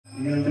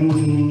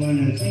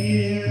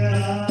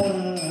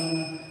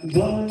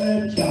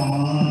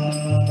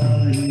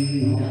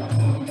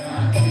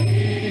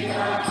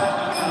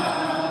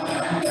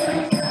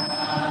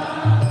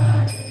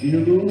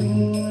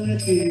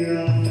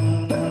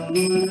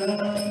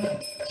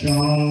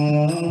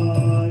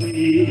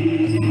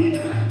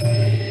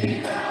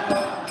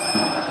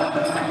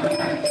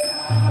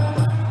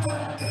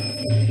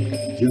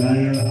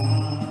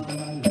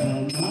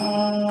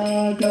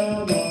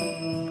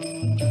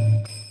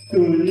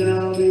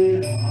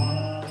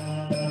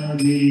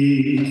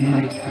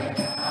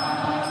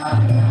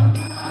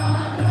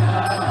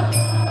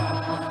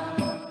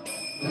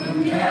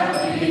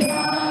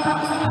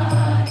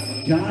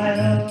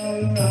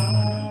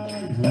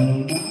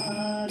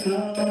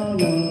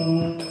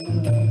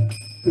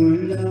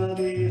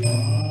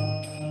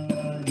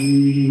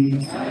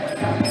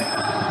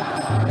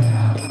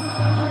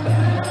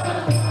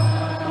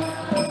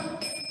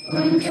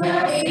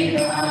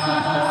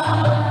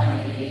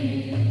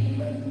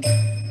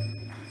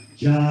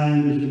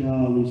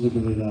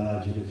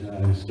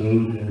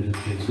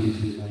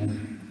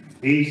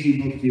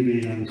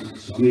Bhaktivedanta,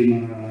 Swami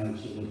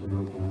Maharaj,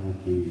 Prabhupada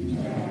ki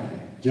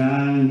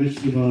Jai,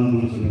 Vishnu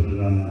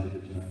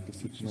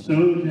So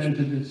that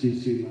the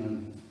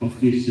Śrīmad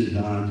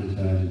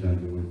Bhaktivedanta,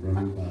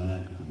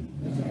 Prabhupada,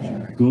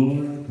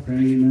 Gora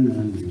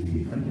Premanandi.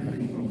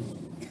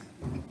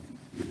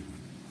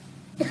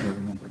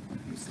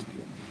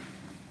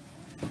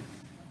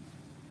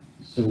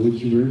 So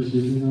which verse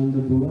is it on the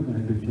board?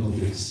 I've been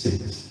told it's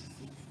 6. Is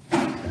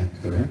that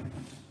correct?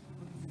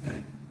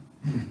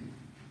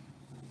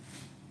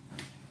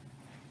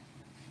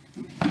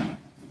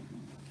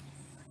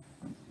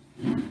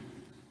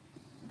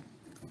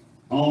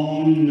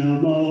 Om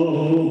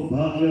Namo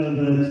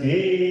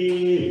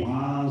Bhagavate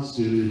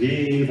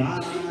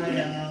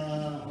Vasudevaya.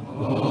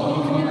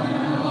 Om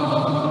Namo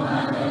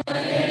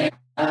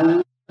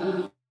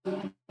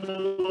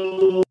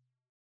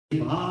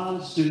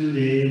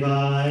Bhagavate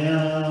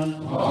Vasudevaya.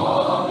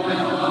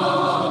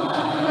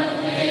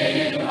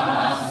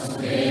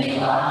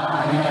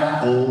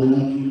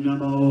 Om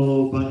Namo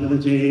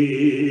Bhagavate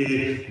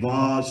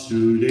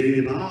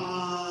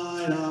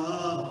Vasudevaya.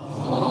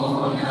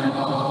 Om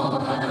Namo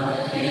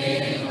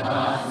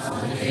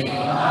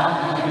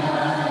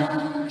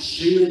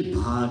Śrīmad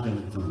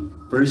Bhāgavatam,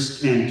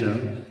 first canto,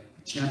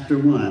 chapter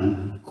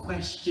 1,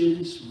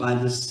 questions by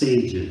the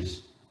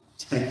sages,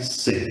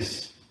 text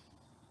 6.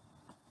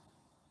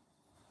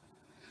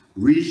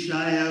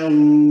 Rishaya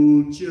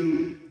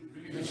Uchu,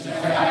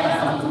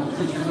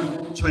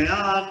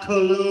 Tvaya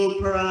Kalu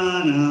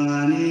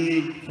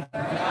Pranani,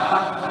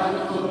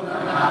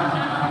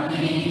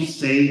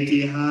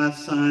 Seti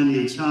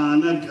Hasani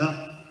Chanaka,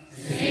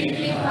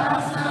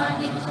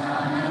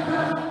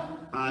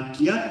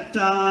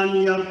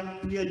 Atyatani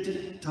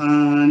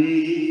Apyatani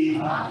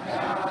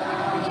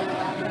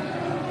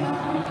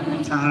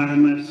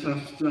Dharma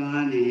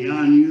Sastrani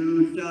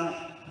Anyuta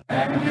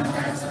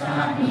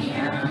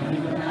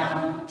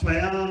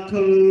Tvaya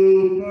Kalu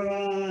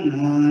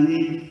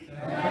Puranani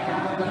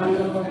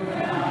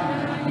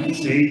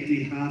Seti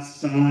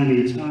Hasani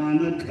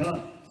Chanaka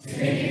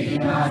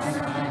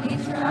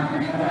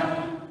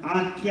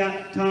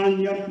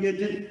Atyatani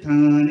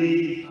Apyatani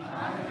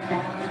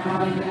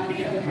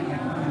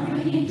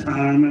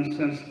Dharma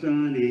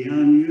Sastrani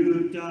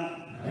Anyuta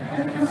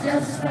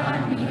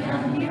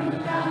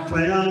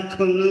Tvaya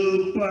Kalu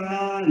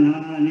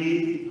Puranani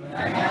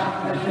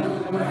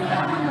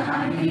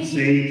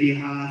Seti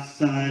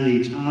Hasani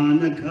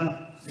Chanaka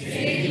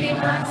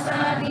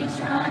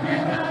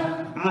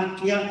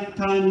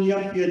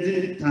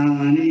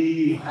Atyatanyapyaditani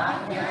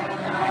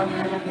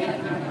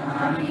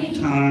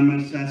Dharma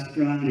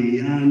Sastrani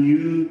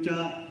Anyuta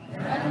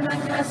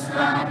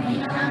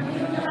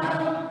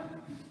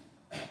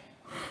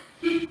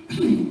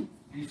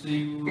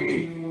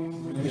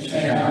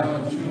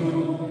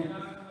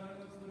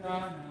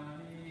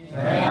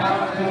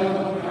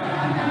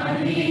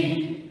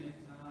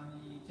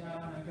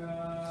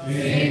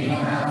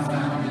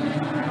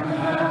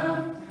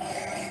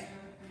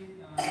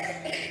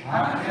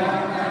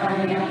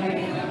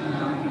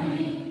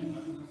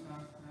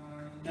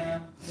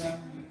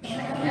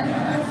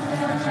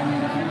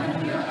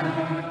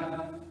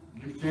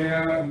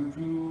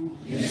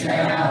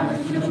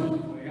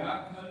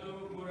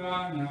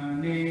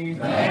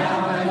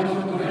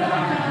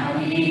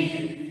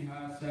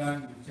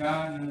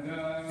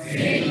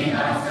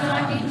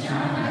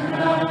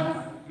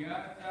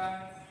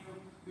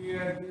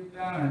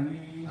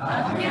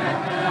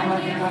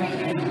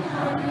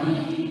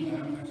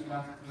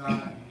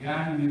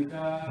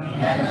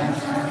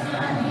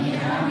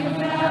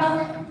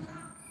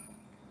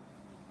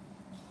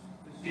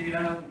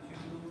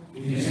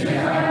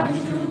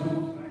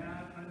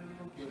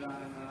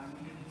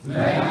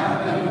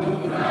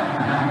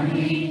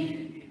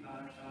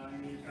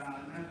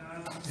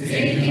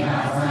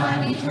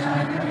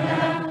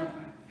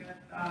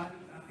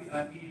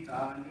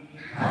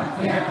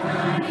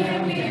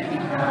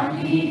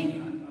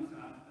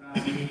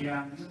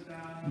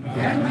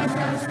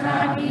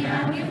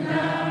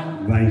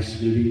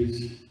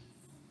Vaishnavis,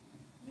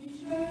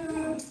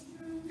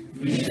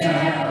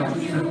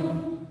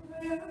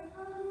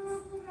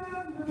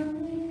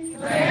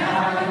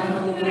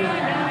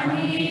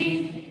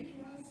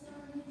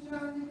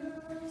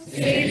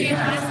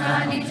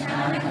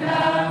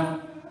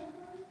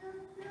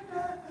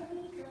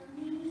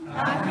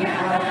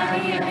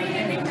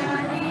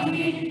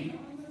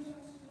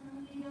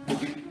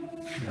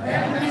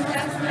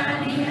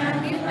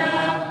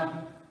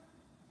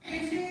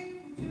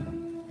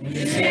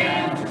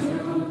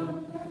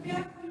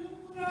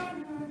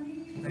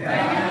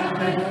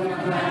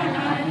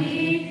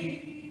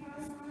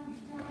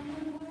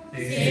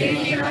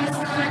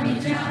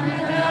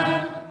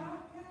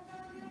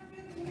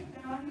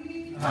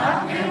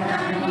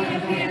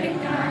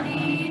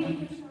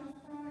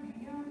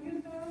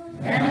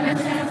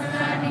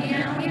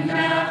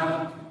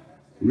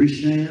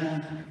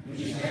 Rishnaya,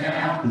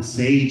 the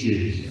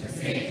sages,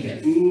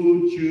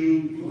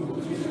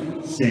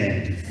 Uchu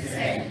said,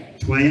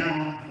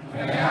 Twaya,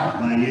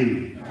 by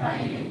you,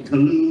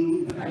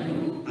 Kalu,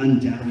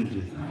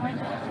 undoubtedly,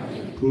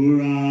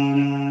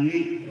 Puranani,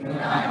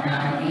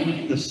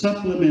 the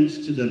supplements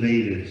to the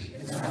Vedas,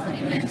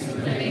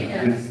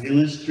 with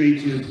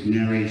illustrative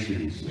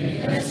narrations,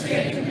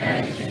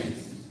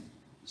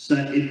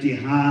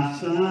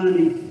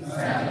 Sa-itihasani,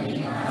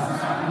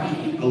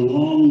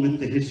 along with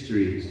the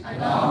histories,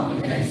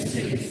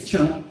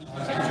 Cha,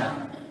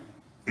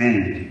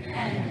 and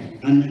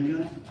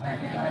Anaka,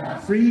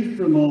 free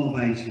from all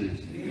vices,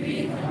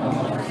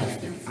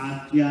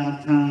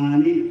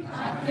 Atyatani,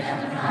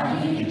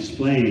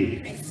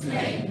 explained,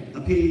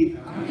 Api,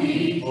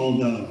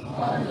 although,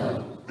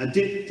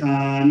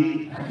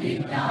 Adiktani,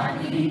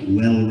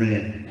 well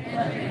read,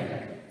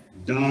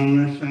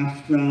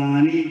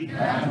 Dharma-shastrani,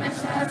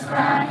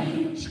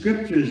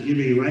 scriptures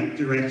giving right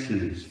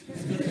directions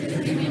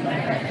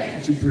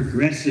to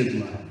progressive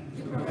life.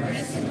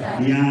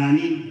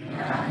 Jnani,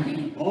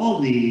 all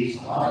these,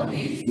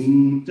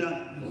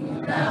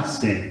 Buddha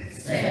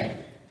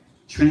said.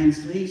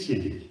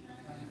 Translation.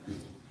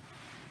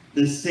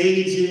 The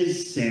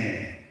sages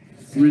said,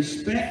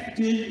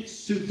 respected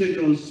Sutta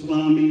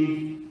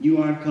Goswami, you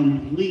are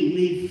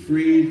completely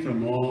free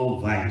from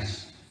all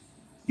vice.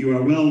 You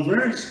are well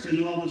versed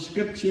in all the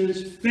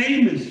scriptures,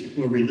 famous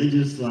for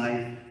religious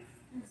life,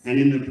 and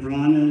in the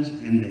Puranas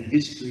and the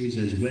histories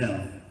as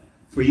well,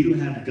 for you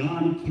have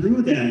gone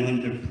through them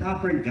under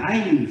proper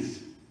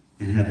guidance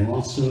and have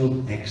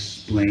also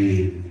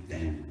explained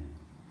them.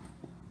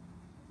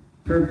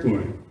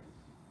 Purport.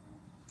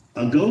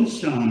 A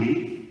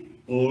Goswami,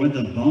 or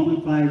the bona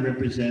fide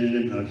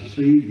representative of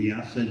Sri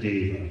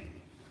Vyasadeva,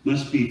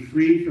 must be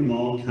free from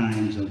all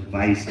kinds of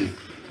vices.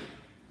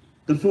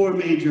 The four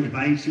major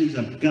vices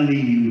of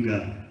Kali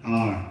Yuga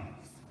are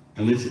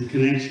illicit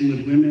connection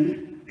with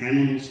women,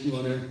 animal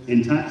slaughter,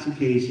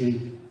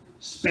 intoxication,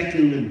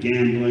 speculative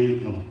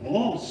gambling of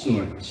all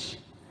sorts.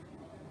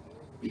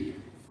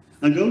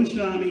 A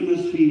Goswami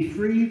must be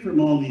free from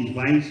all these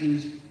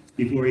vices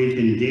before he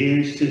can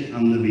dare sit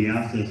on the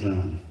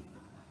Vyasasana.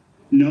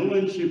 No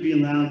one should be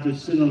allowed to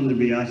sit on the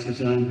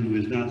Vyasasana who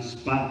is not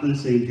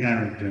spotless in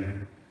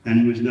character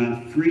and who is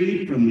not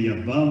free from the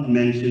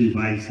above-mentioned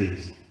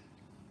vices.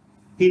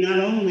 He not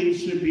only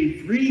should be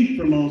free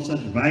from all such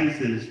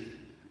vices,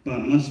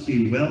 but must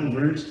be well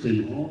versed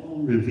in all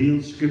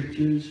revealed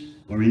scriptures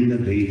or in the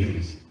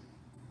Vedas.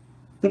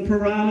 The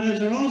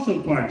Puranas are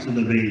also parts of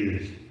the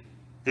Vedas,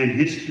 and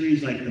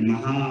histories like the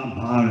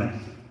Mahabharata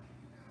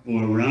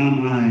or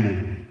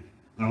Ramayana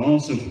are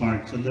also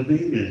parts of the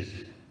Vedas.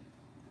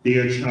 The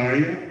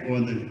Acharya or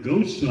the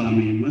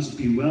Goswami must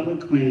be well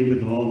acquainted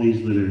with all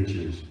these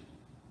literatures.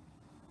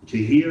 To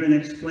hear and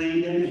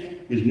explain them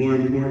is more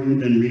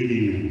important than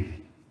reading them.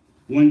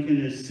 One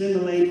can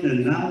assimilate the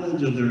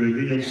knowledge of the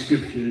revealed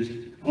scriptures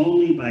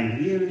only by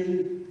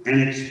hearing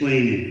and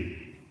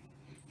explaining.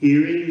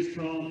 Hearing is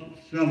called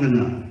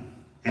Shravana,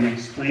 and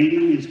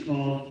explaining is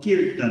called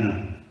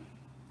Kirtana.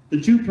 The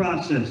two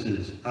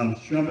processes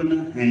of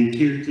Shravana and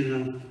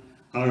Kirtana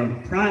are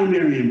of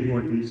primary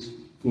importance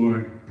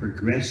for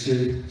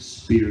progressive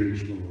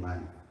spiritual life.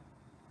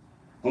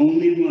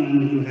 Only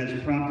one who has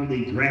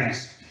properly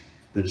grasped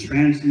the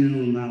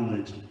transcendental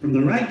knowledge from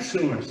the right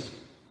source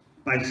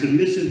by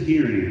submissive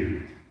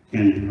hearing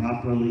can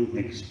properly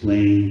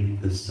explain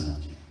the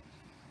subject.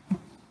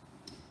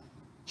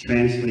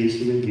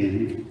 Translation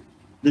again.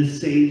 The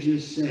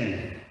sages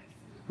said,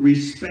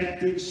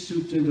 respected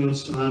Sutta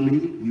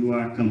Goswami, you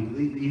are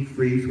completely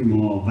free from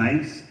all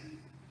vice.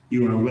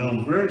 You are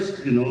well versed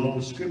in all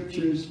the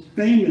scriptures,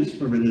 famous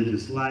for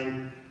religious life,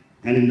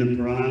 and in the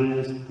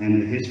Puranas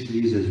and the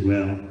histories as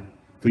well,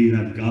 for you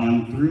have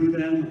gone through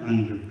them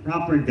under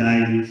proper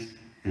guidance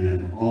and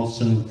have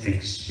also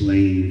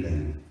explained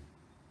them.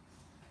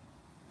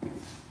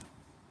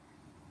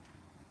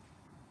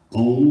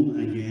 Om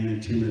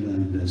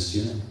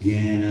Agyanatimirandasya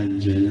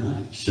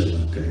Gyananjana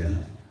Shalakaya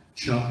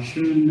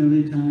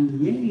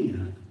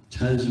Chakshurnavitanyena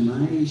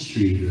Tasmai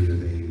Shri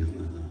Gurave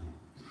Namaha.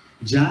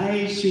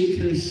 Jai Shri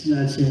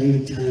Krishna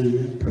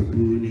Chaitanya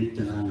Prabhu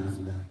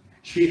Nityananda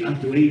Shri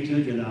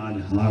Advaita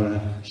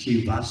Gadadhara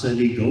Shri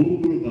Vasadi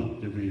Gaura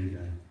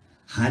Bhaktivedanta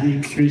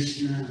Hare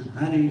Krishna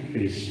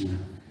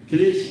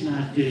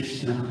Krishna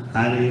Krishna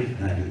Hare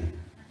Hare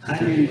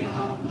Hare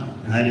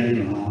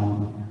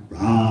Rama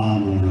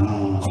Rama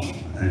Rama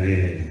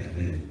Hare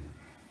Hare.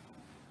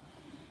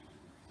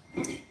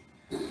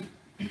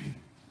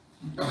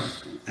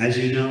 As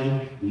you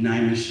know,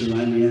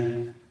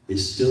 Naimisharanya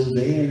is still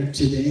there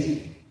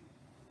today.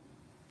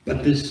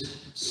 But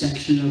this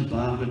section of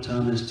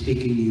Bhagavatam is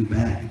taking you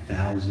back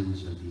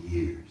thousands of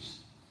years.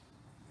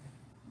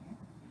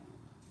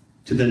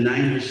 To the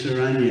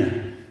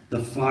Naimisharanya,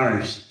 the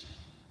forest,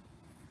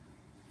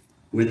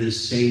 where the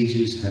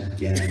sages have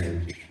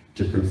gathered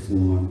to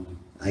perform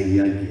a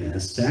yajna, a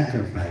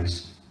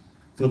sacrifice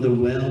for the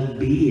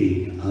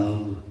well-being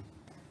of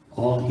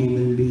all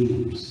human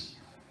beings.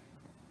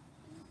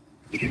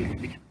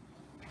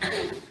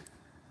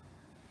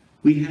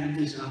 We have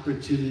this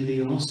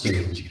opportunity also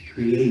to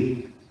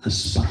create a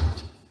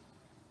spot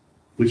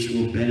which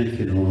will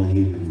benefit all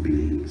human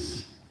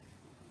beings.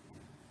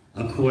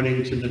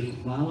 According to the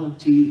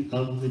quality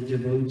of the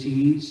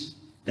devotees,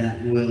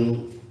 that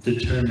will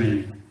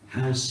determine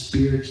how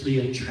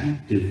spiritually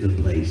attractive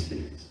the place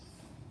is.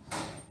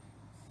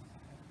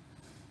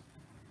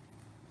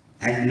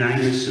 At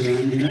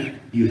Naimisharanya,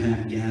 you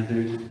have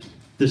gathered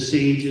the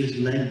sages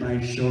led by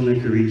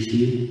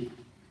Shonakarishi,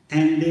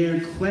 and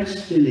they're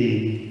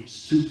questioning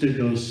Sutta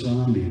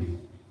Goswami.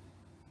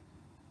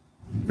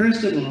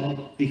 First of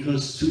all,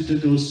 because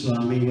Sutta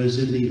Goswami was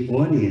in the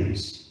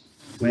audience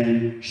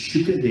when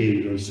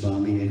Shukadeva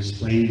Goswami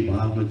explained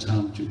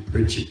Bhagavatam to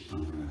Parikshit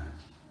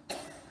Maharaj.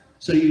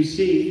 So you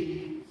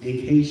see,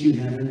 in case you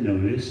haven't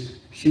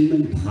noticed,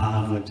 Śrīmad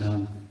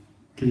Bhāgavatam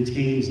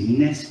contains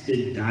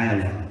nested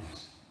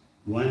dialogues,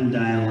 one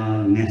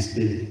dialogue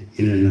nested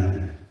in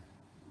another.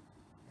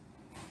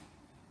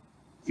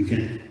 You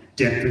can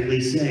definitely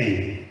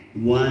say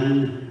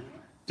one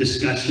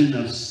discussion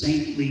of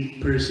saintly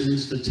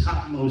persons, the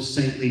topmost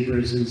saintly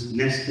persons,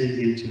 nested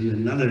into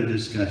another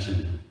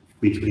discussion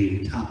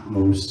between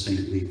topmost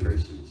saintly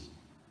persons.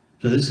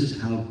 So this is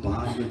how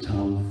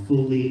Bhagavatam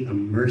fully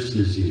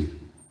immerses you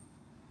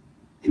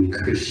in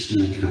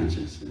Krishna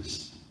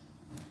consciousness.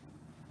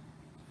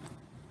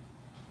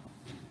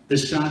 The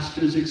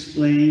Shastras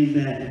explain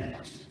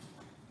that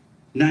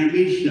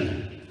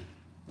Naimisha,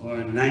 or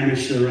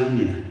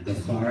Naimisharanya, the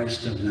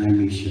forest of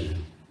Naimisha,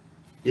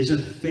 is a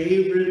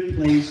favorite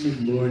place of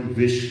Lord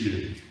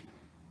Vishnu.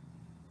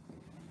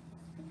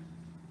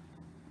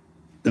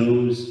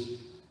 Those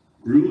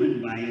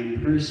ruined by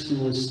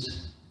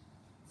impersonalist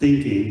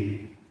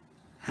thinking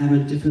have a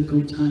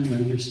difficult time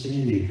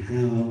understanding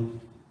how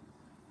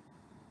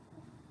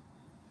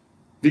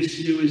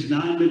Vishnu is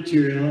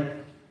non-material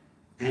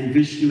and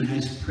Vishnu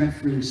has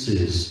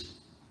preferences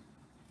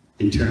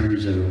in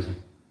terms of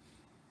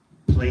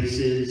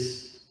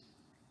places,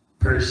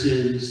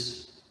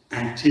 persons,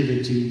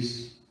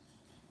 activities.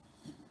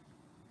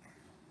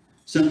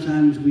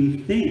 Sometimes we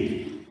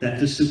think that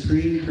the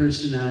Supreme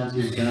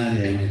Personality of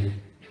Godhead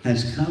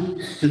has come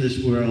to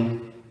this world,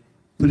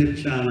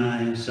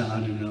 Purichanaya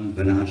Sadhanam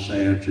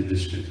Vinashaya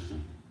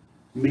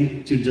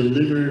Tradishkatam, to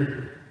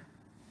deliver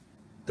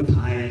the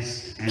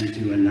pious and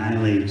to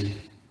annihilate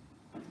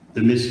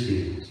the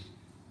miscreants.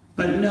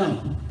 But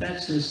no,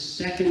 that's a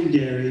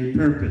secondary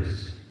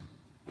purpose.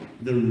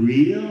 The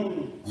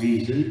real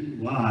reason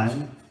why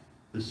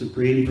the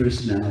Supreme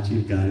Personality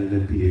of Godhead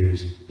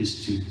appears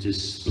is to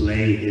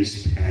display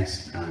his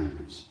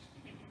pastimes.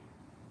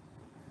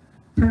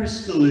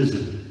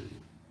 Personalism.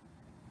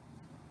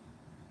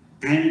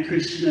 And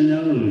Krishna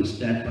knows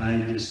that by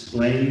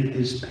displaying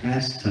his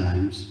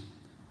pastimes,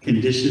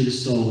 conditioned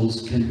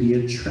souls can be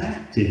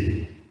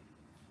attracted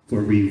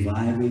for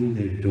reviving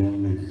their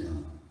dormant love.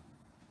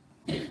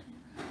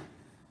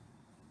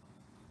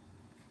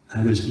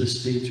 I was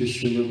listening to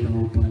Srila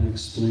Prabhupada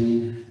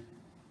explain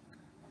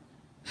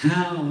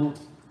how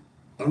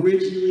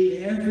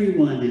originally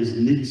everyone is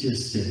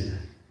Nityasiddha,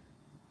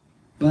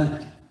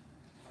 but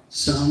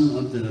some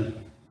of the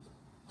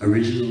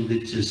original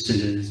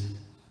Nityasiddhas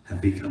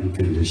have become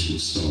conditioned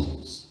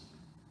souls.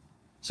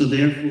 So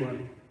therefore,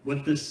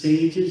 what the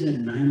sages at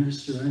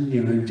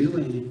Naimisharanya are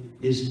doing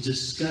is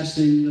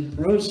discussing the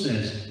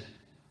process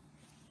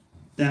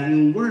that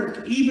will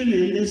work even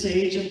in this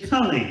age of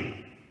Kali,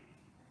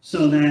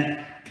 so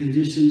that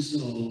conditioned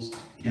souls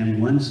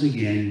can once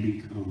again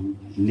become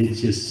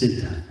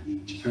Nityasiddha,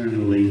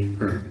 eternally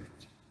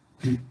perfect.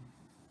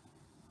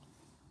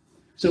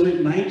 So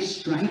it might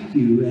strike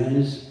you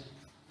as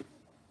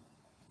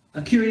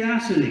a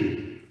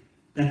curiosity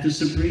that the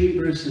Supreme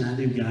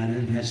Personality of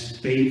Godhead has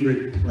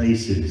favorite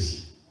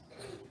places.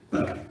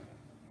 But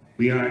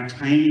we are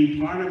tiny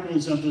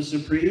particles of the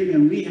Supreme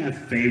and we have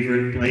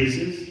favorite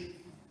places.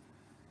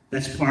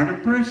 That's part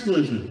of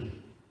personalism.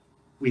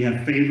 We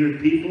have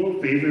favorite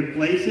people, favorite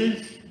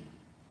places,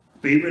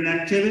 favorite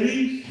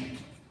activities.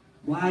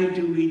 Why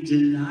do we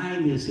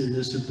deny this in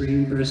the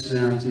Supreme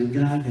Personality of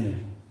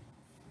Godhead?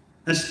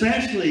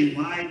 Especially,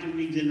 why do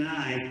we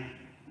deny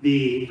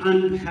the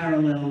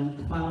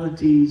unparalleled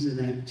qualities and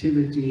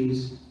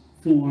activities,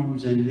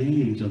 forms and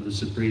names of the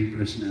Supreme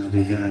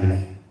Personality of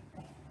Godhead?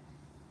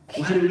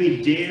 Why do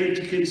we dare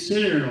to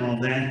consider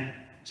all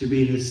that to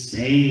be the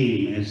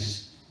same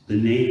as the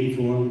name,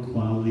 form,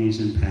 qualities,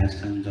 and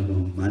pastimes of a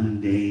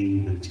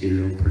mundane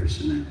material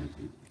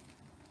personality?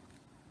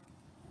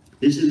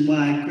 This is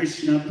why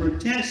Krishna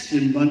protests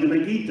in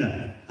Bhagavad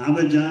Gita,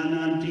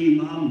 Avajananti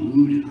mam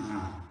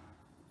mudha.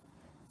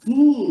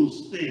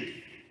 Fools think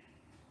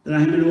that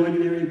I'm an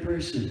ordinary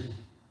person.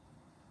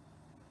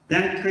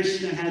 That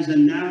Krishna has a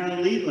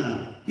narrow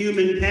lila,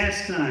 human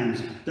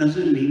pastimes,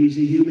 doesn't mean he's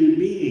a human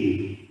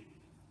being.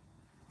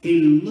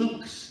 He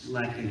looks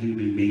like a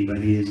human being, but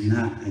he is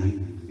not a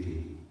human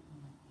being.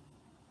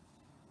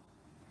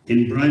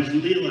 In Braj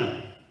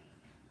Lila,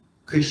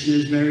 Krishna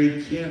is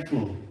very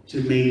careful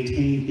to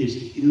maintain his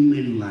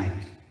human-like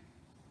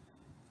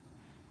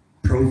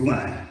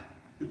profile.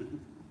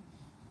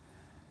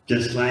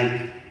 Just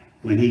like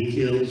when he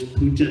kills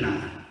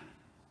Putana,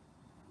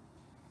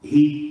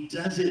 he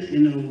does it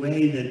in a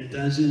way that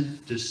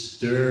doesn't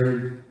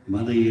disturb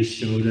Mother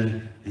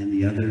Yashoda and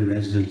the other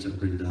residents of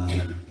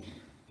Vrindavan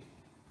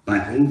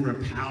by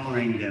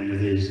overpowering them with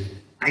his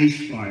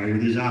ice fire,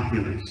 with his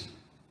opulence.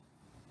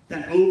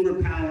 That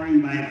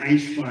overpowering by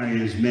ice fire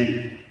is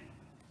meant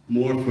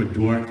more for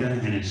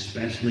Dwarka and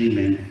especially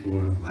meant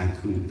for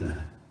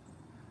Vaikuntha.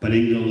 But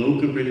in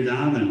Goloka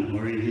Vrindavan,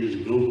 or in his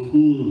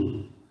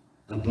Gokul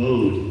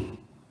abode,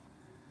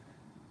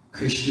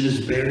 Krishna is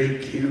very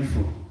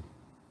careful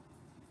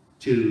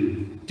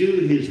to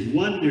do his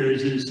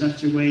wonders in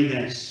such a way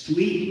that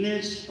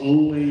sweetness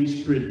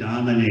always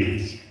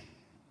predominates.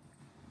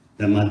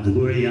 The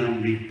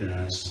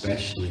Madhuryamrita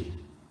especially.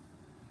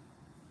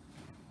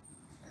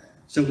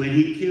 So when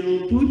he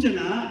killed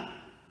Putana,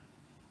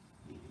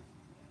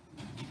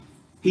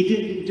 he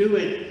didn't do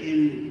it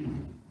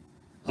in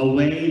a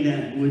way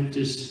that would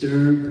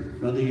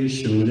disturb Mother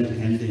Yashoda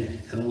and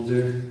the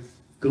elder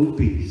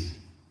gopis.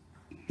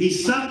 He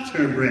sucked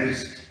her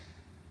breast,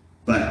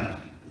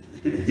 but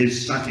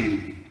his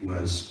sucking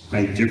was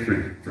quite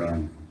different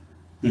from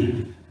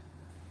an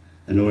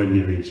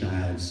ordinary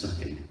child's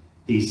sucking.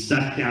 He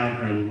sucked out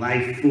her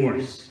life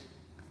force.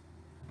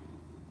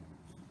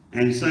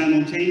 And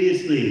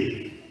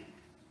simultaneously,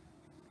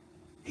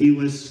 he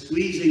was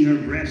squeezing her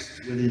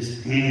breast with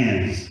his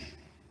hands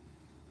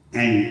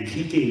and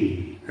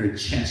kicking her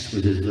chest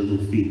with his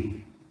little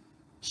feet.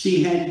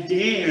 She had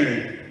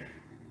dared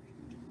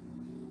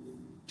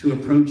to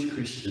approach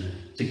Krishna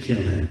to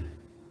kill him.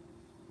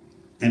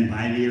 And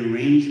by the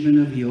arrangement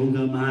of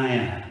Yoga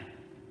Maya,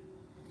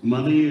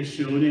 Mother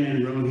Yashoda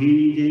and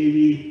Rohini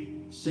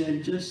Devi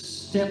said,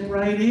 just step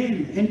right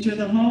in, enter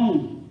the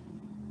home.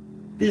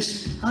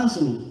 This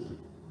puzzled,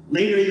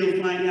 later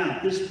you'll find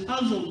out, this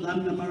puzzled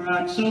Nanda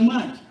Maharaj so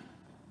much.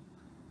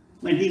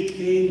 When he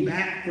came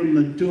back from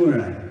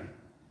Mathura,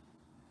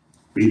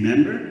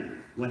 remember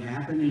what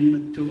happened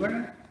in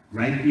Mathura?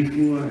 Right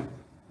before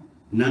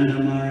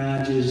Nanda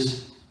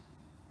Maharaj's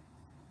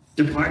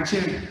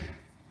departure?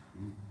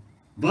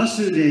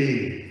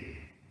 Vasudeva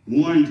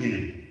warned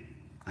him,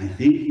 I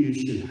think you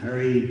should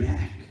hurry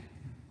back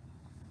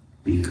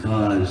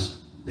because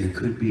there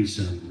could be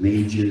some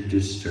major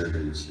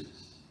disturbances.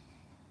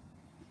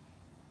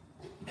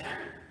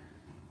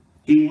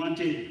 He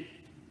wanted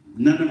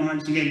Nanda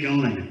Maharaj to get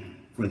going.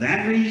 For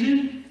that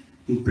reason,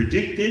 he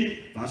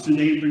predicted,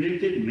 Vasudeva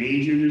predicted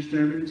major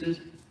disturbances.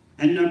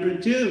 And number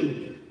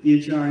two,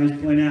 the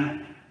Acharyas point out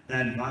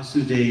that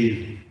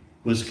Vasudeva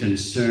was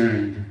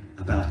concerned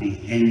about the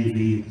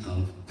envy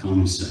of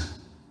Kamsa,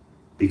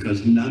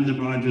 because Nanda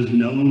Maharaj was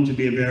known to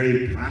be a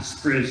very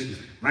prosperous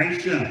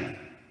Vaishya,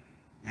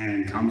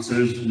 and Kamsa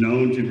is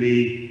known to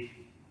be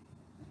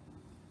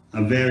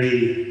a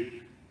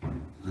very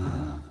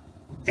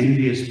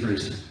envious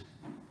person.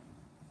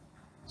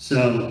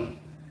 So,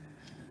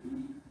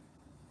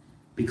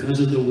 because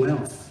of the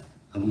wealth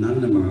of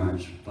Nanda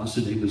Maharaj,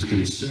 Vasudeva was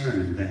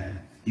concerned that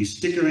you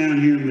stick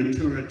around here in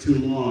Mathura too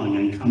long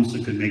and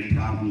Kamsa could make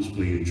problems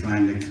for you,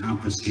 trying to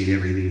confiscate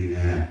everything you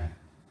have.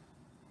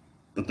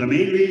 But the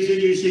main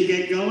reason you should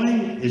get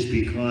going is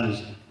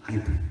because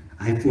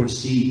I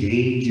foresee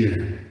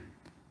danger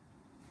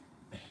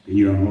in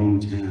your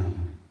hometown.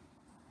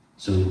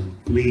 So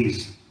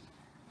please,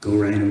 go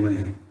right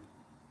away.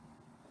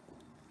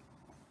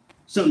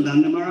 So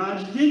Nanda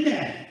Maharaj did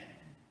that.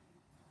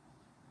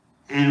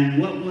 And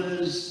what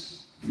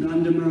was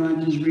Nanda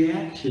Maharaj's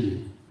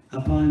reaction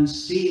upon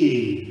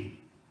seeing,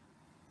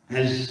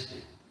 as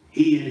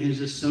he and his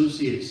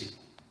associates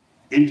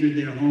entered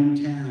their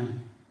hometown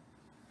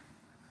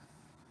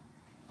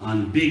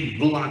on big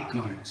bullock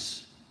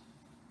carts?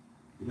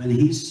 When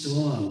he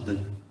saw the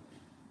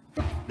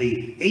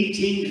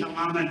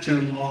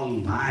 18-kilometer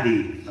long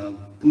body of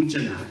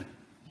Putana,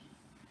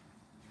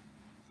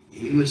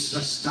 he was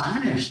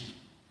astonished.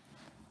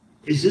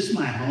 Is this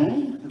my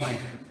home?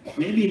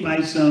 Maybe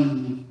by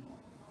some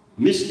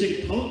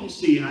mystic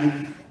potency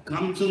I've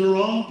come to the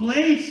wrong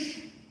place.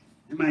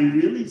 Am I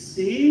really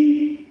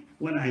seeing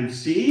what I'm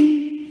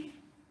seeing?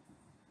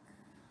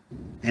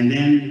 And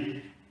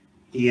then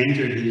he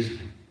entered his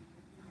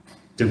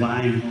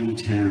divine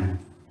hometown,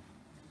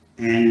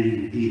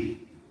 and the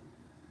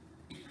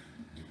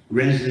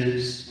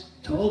residents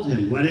told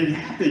him what had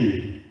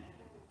happened,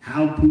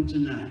 how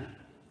Putana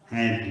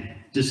had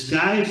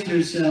disguised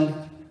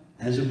herself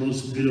as a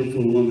most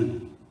beautiful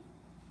woman.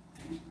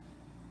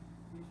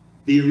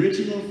 The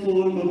original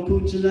form of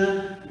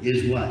Putana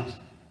is what?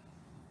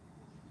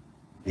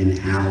 An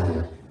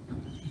owl.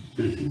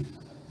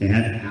 They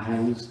have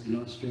owls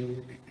in Australia?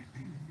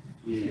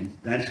 Yeah,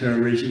 that's her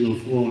original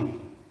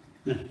form.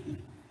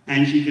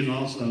 And she can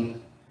also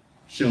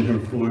show her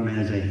form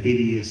as a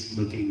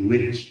hideous-looking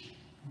witch.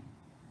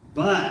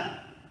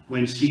 But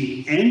when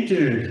she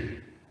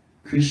entered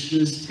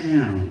Krishna's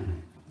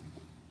town,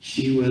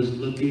 she was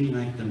looking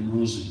like the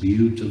most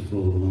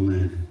beautiful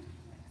woman.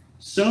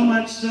 So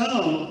much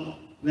so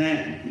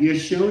that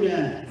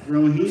Yashoda,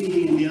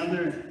 Rohini, and the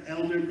other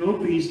elder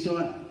gopis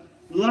thought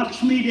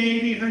Lakshmi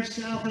Devi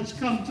herself has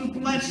come to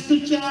bless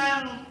the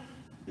child.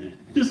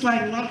 Just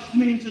like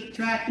Lakshmi is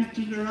attracted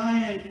to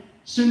Narayan,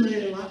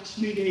 similarly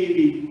Lakshmi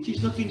Devi,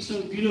 she's looking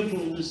so beautiful,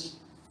 this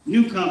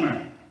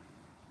newcomer.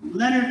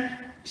 Let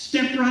her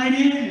step right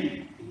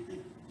in.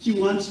 She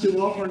wants to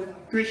offer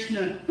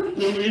Krishna,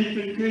 little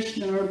infant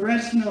Krishna, her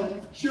breast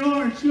milk.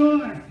 Sure,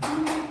 sure.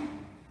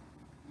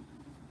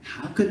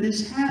 How could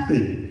this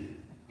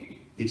happen?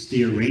 It's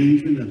the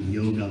arrangement of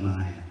Yoga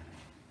Maya.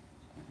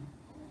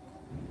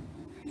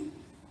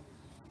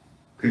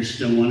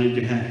 Krishna wanted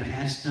to have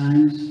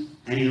pastimes,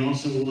 and he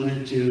also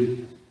wanted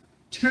to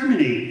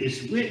terminate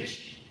this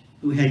witch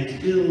who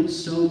had killed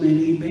so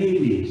many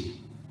babies.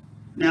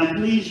 Now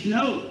please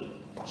note,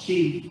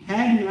 she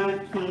had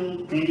not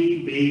killed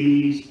any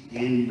babies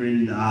in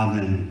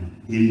Vrindavan,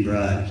 in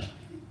Braj.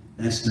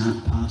 That's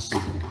not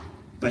possible.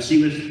 But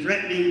she was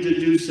threatening to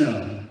do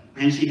so,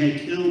 and she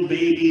had killed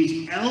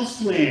babies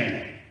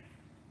elsewhere.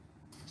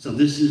 So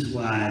this is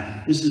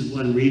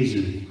one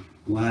reason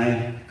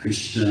why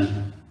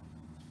Krishna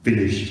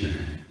finished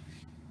her.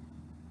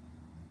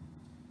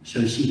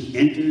 So she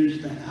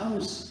enters the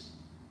house,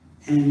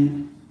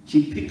 and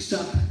she picks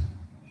up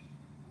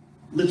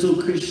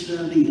little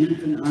Krishna, the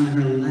infant, on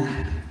her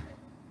lap.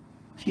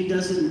 She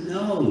doesn't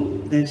know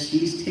that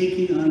she's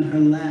taking on her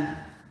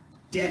lap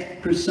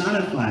death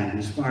personified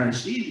as far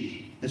as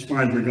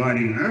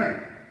regarding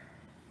her.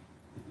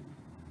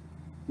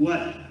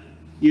 What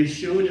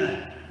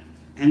Yashoda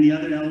and the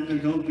other elder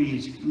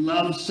gopis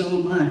love so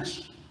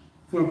much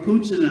for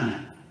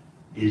Putana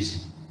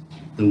is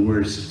the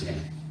worst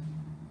death.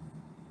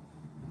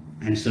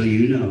 And so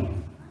you know,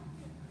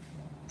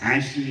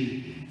 as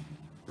she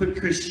put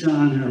Krishna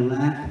on her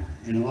lap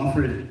and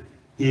offered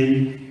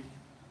him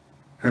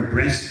her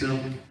breast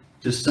milk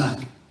to suck,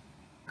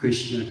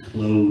 Krishna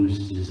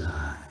closed his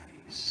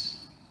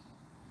eyes.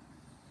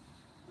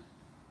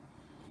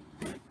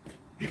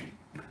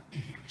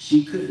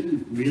 She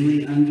couldn't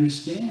really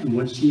understand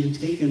what she had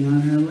taken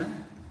on her lap.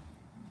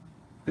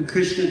 But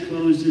Krishna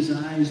closed his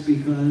eyes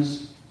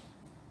because,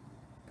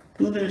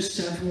 well, there's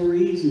several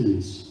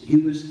reasons. He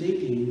was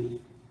thinking,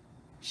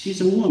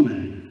 she's a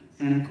woman,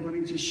 and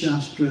according to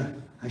Shastra,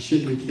 I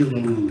shouldn't kill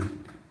a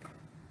woman.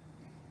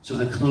 So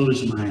I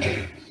closed my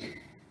eyes.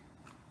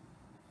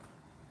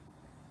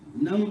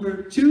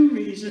 Number 2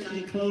 reason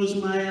I close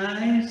my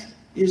eyes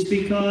is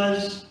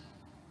because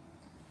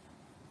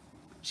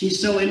she's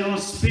so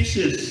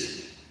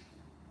inauspicious.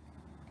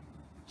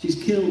 She's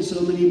killed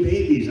so many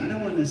babies. I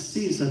don't want to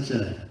see such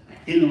an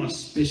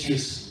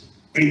inauspicious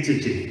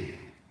entity.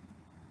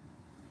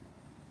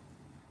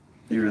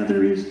 There are other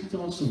reasons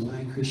also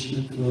why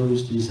Krishna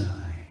closed his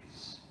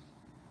eyes.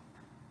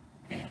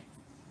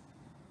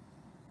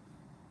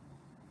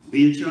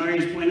 The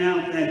Acharyas point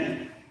out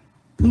that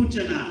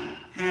Putana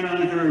had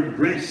on her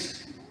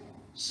breast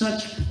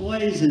such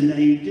poison that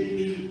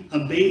a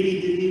baby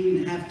didn't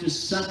even have to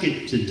suck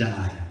it to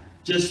die.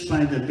 Just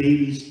by the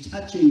baby's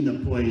touching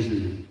the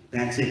poison,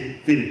 that's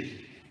it, finished.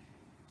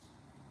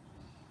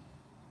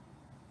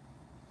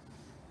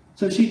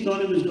 So she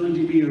thought it was going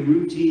to be a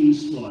routine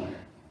slaughter.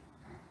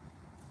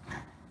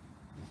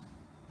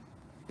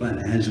 But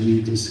as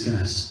we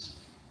discussed,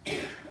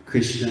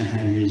 Krishna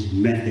had his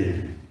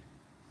method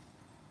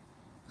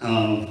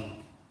of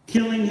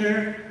killing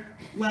her,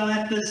 while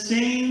at the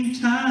same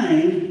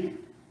time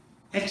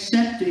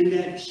accepting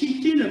that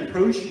she did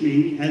approach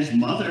me as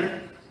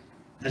mother,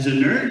 as a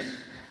nurse.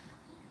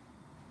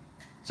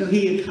 So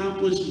he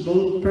accomplished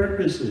both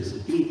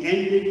purposes. He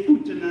ended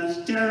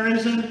Putana's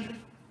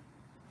terrorism,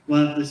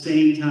 while at the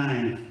same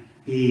time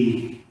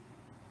he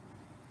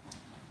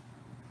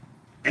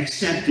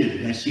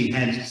accepted that she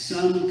had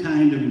some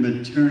kind of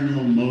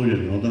maternal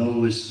motive, although it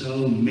was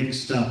so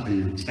mixed up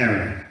in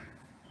terror.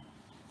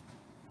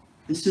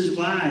 This is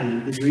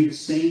why the great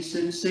saints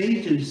and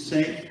sages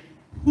say,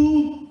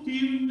 who do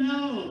you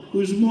know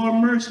who's more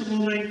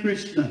merciful than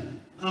Krishna?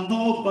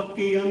 Aho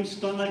bhakyam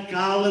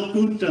stanakala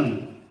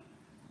kutam.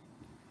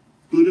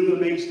 Buddha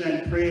makes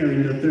that prayer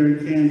in the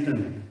 3rd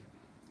canto.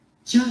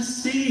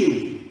 Just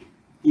seeing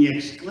he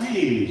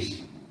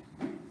exclaims,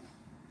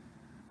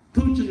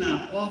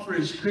 Putana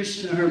offers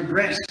Krishna her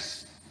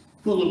breasts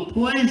full of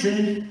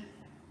poison,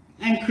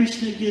 and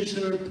Krishna gives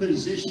her a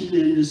position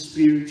in the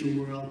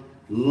spiritual world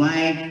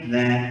like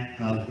that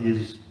of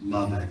his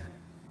mother.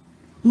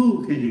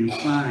 Who can you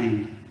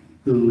find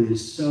who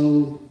is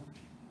so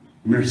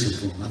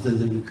merciful other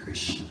than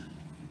Krishna?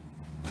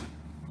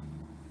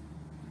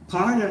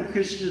 Part of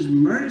Krishna's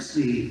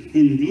mercy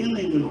in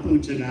dealing with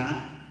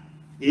Putana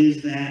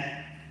is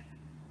that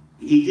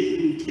he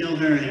didn't kill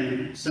her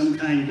in some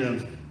kind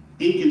of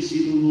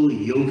inconceivable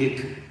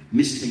yogic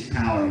mystic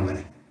power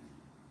way.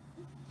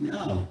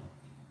 No,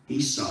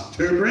 he sucked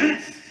her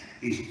breast.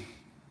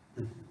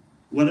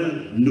 What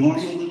a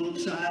normal little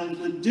child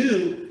would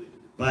do,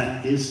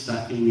 but his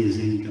sucking is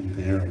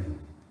incomparable.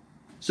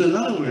 So in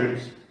other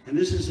words, and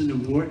this is an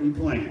important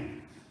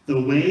point,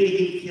 the way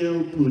he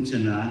killed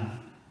Putana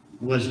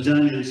was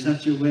done in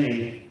such a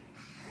way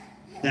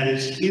that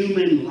is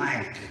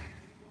human-like,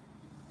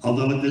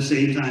 although at the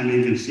same time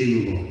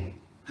inconceivable,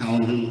 how a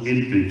little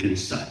infant can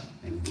suck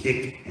and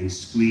kick and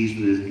squeeze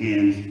with his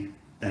hands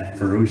that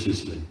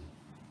ferociously.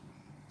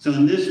 So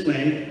in this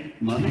way,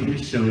 Mother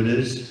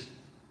Yashoda's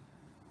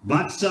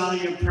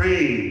Vatsalya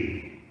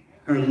praying,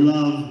 her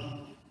love,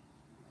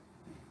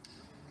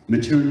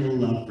 maternal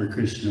love for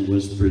Krishna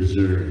was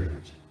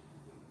preserved.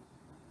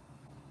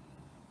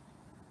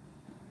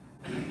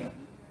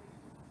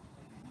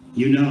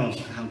 You know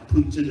how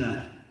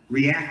Putana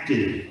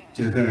reacted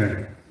to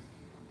her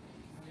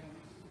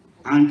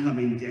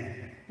oncoming death.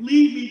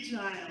 Leave me,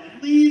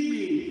 child, leave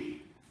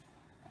me.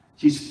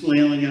 She's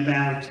flailing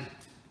about.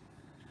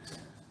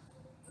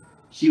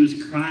 She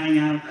was crying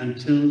out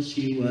until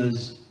she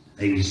was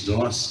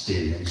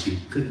exhausted and she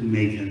couldn't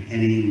make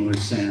any more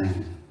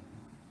sound.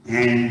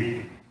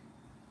 And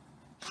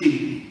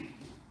she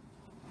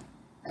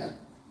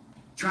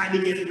tried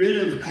to get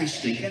rid of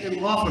Krishna, get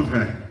him off of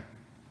her,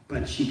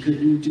 but she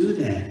couldn't do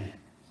that.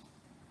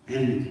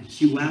 And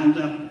she wound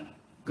up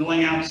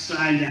going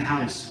outside the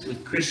house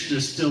with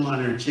Krishna still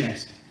on her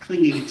chest,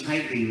 clinging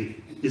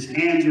tightly. His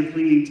hands were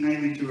clinging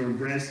tightly to her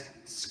breast,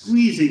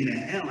 squeezing the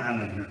hell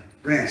out of her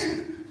breast,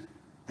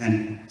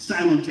 and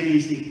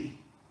simultaneously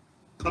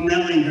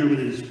pummeling her with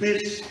his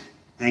fists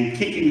and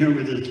kicking her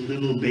with his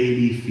little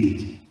baby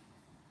feet.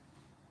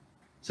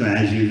 So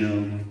as you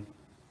know,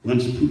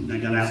 once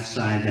Putana got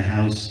outside the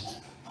house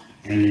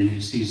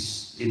and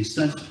she's in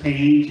such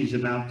pain, she's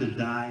about to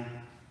die,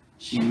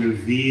 she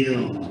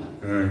revealed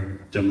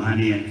her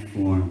demoniac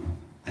form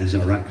as a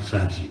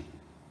Rakshasi.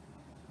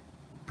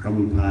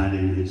 Prabhupada,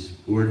 in his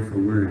word for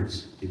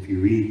words, if you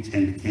read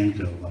 10th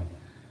canto,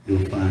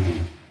 you'll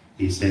find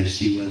he says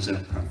she was a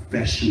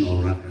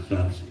professional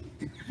Rakshasi.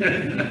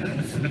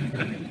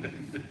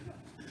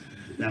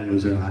 That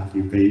was her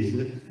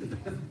occupation.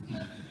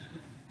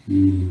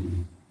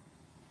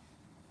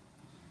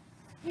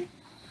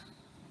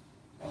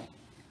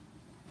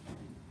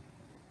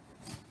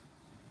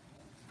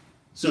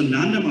 So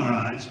Nanda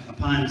Maharaj,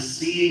 upon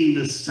seeing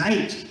the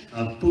sight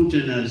of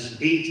Putana's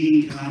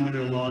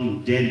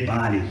 18-kilometer-long dead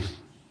body,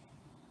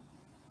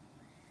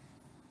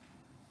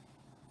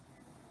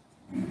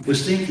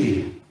 was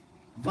thinking,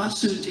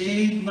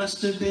 Vasudeva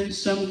must have been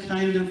some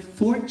kind of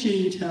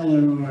fortune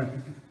teller, or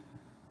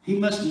he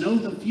must know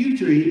the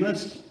future, he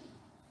must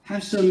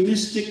have some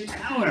mystic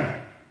power.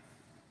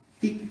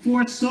 He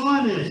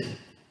foresaw this.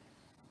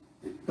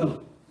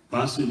 But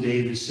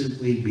Vasudeva is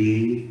simply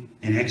being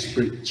an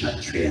expert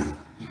Kshatriya,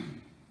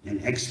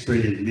 an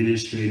expert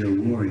administrator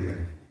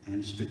warrior,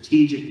 and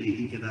strategically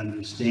he could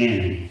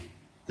understand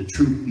the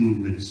troop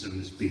movement, so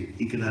to speak.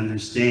 He could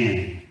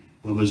understand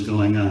what was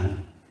going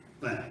on.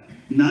 But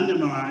Nanda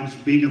Maharaj,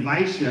 being a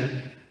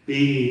Vaishya,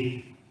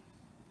 being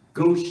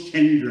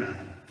Goshtendra,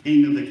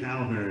 king of the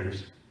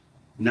cowherds,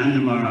 Nanda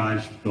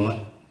Maharaj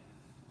thought,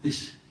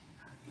 he's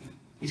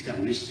got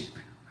mystic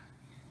power.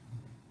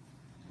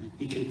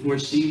 He can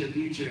foresee the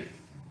future.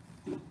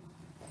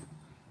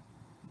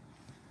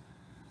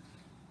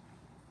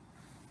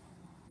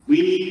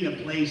 We need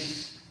a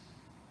place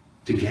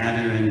to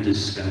gather and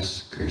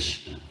discuss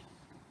Krishna.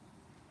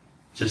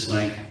 Just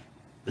like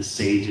the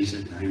sages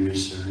at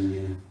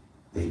Devāmṛta,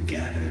 they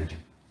gathered.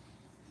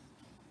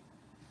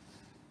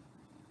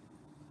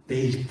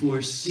 They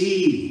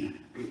foresee,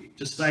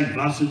 just like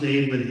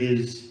Vasudeva with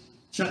his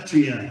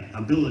Kshatriya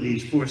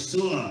abilities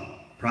foresaw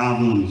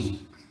problems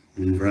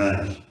in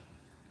Vraj.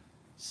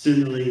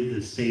 Similarly,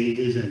 the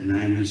sages at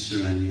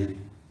Devāmṛta,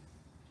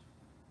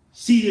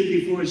 seated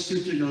before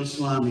Sutta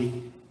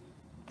Goswami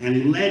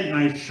and led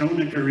by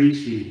Shonaka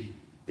Rishi,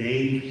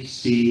 they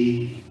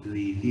see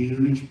the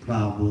huge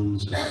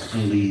problems of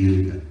Kali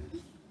Yuga.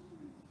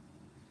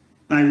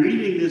 By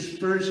reading this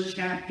first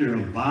chapter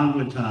of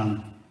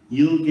Bhagavatam,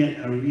 you'll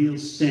get a real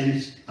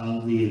sense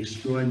of the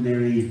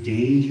extraordinary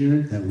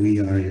danger that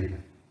we are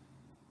in.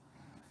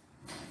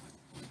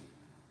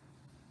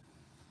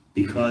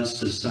 Because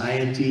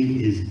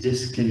society is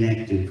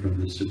disconnected from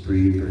the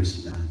Supreme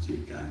Personality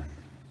of Godhead.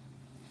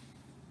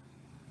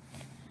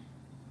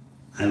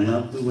 I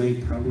love the way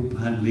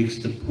Prabhupada makes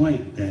the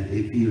point that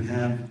if you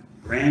have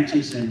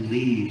branches and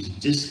leaves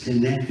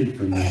disconnected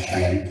from the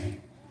tree,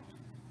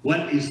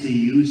 what is the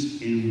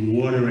use in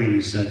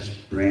watering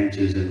such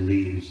branches and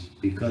leaves?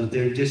 Because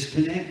they're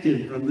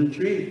disconnected from the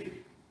tree.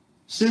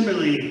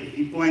 Similarly,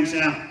 he points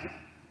out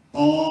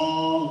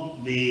all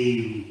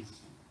the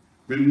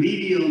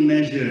remedial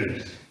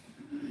measures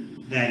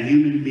that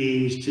human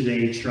beings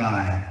today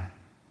try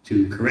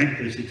to correct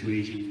their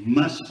situation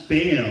must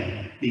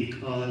fail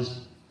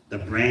because the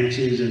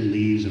branches and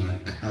leaves are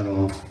cut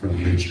off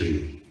from the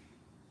tree.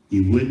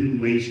 You wouldn't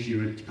waste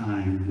your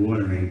time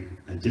watering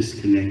a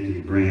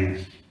disconnected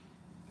branch.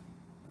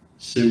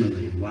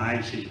 Similarly,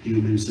 why should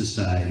human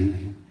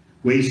society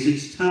waste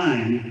its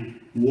time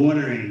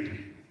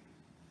watering,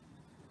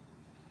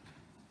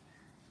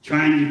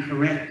 trying to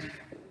correct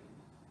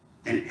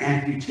an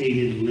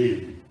amputated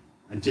limb,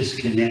 a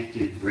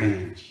disconnected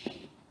branch?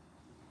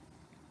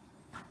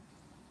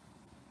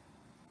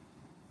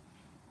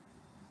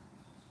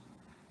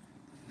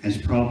 As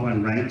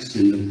Prabhupada writes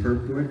in the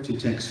purport to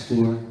text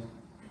 4,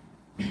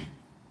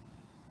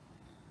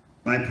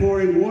 by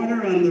pouring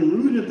water on the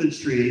root of the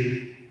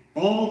tree,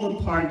 all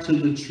the parts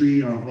of the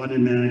tree are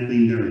automatically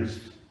nourished.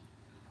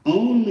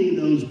 Only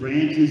those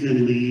branches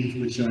and leaves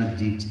which are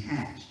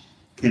detached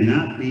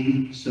cannot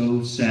be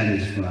so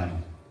satisfied.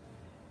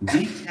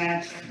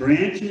 Detached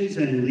branches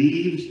and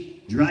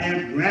leaves dry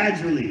up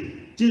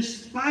gradually,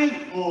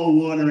 despite all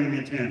watering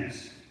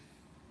attempts.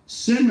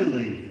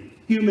 Similarly,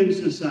 human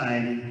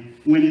society,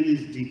 when it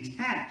is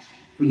detached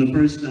from the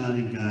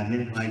personality of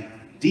Godhead,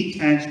 like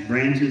detached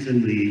branches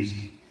and leaves,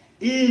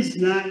 is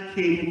not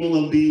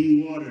capable of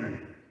being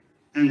watered.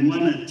 And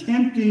one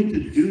attempting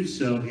to do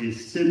so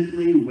is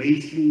simply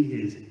wasting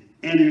his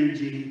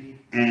energy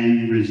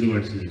and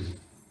resources.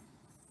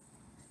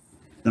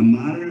 The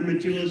modern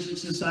materialistic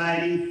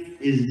society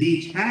is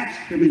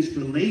detached from its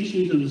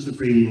relation to the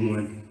Supreme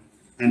Lord,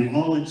 and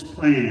all its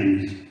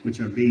plans, which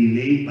are being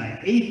made by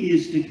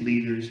atheistic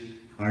leaders,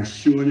 are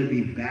sure to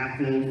be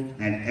baffled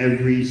at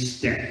every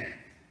step.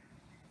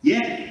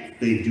 Yet,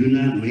 they do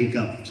not wake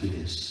up to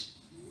this.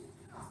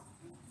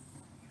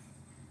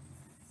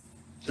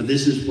 So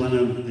this is one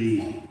of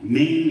the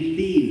main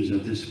themes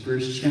of this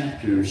first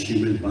chapter of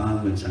Śrīmad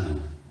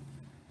Bhāgavatam,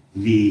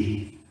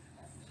 the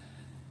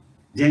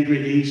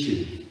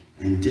degradation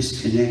and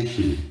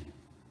disconnection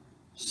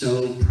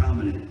so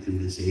prominent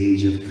in this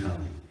age of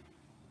Kali.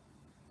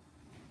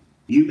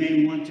 You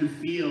may want to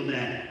feel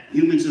that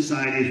human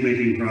society is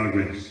making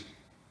progress.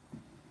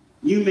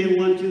 You may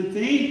want to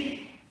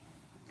think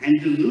and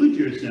delude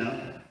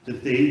yourself to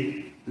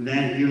think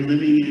that you're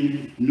living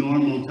in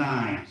normal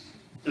times.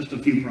 Just a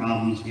few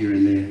problems here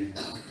and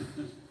there.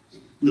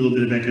 A little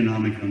bit of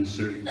economic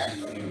uncertainty.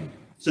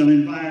 Some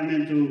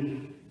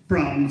environmental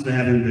problems that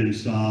haven't been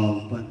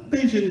solved, but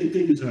basically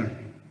things are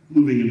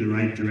moving in the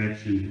right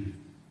direction.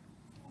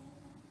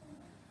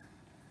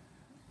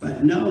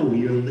 But no,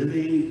 you're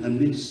living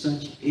amidst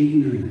such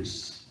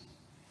ignorance.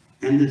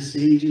 And the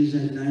sages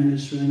at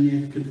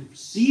Devāmṛta could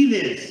see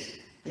this.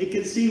 They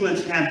could see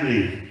what's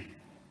happening.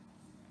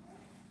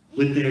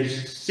 With their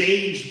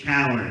sage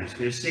powers,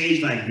 their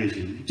sage-like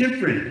vision,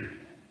 different,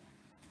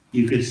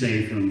 you could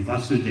say, from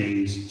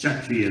Vasudev's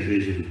Kshatriya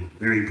vision,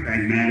 very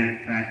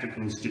pragmatic,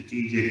 practical,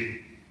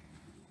 strategic.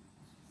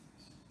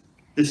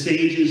 The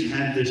sages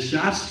have the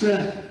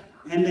Shastra,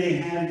 and they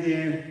have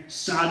their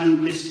sadhu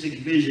mystic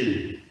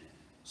vision.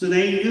 So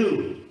they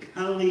knew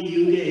Kali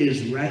Yuga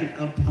is right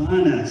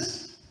upon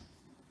us.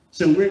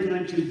 So we're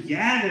going to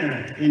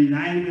gather in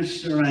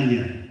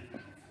Naimisaranya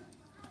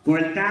for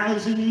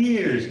 1,000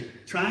 years,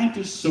 trying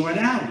to sort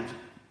out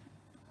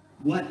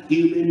what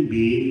human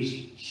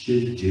beings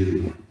should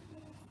do.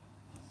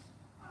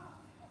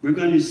 We're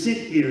going to sit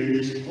here in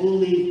this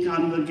holy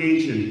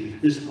convocation,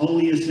 this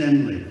holy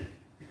assembly,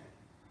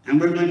 and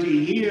we're going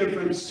to hear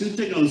from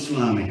Sutta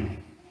Goswami.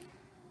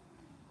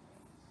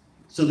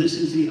 So this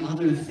is the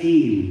other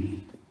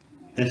theme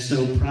that's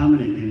so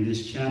prominent in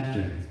this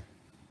chapter.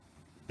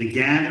 The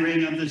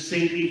gathering of the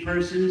saintly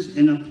persons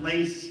in a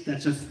place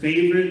that's a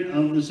favorite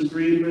of the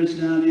Supreme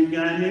Personality of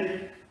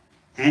Godhead,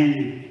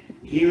 and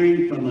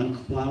hearing from a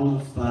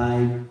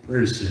qualified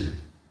person.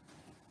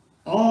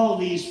 All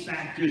these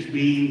factors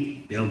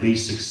mean there'll be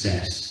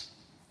success.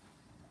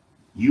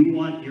 You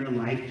want your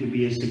life to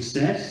be a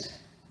success,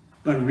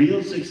 but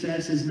real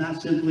success is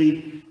not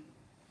simply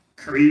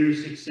career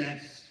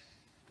success,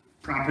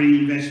 property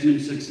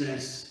investment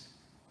success.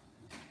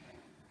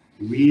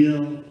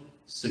 Real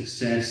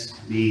success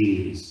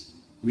means,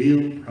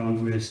 real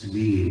progress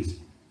means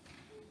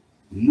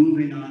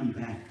moving on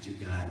back to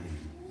God.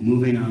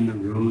 Moving on the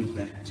road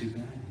back to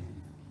God.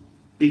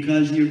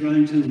 Because you're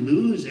going to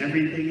lose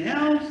everything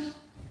else,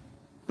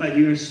 but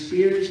your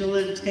spiritual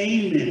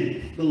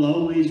attainment will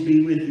always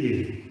be with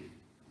you.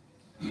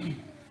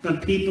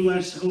 But people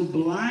are so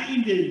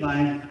blinded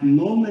by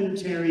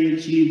momentary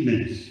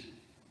achievements,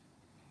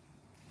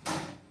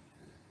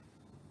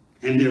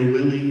 and they're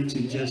willing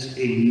to just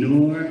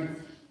ignore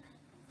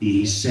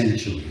the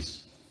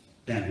essentials.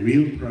 That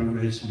real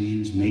progress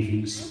means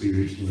making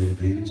spiritual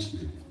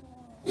advancement.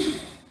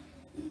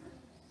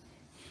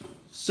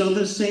 So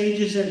the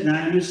sages at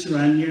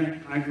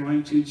Devāmṛta are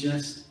going to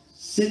just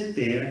sit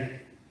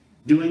there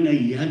doing a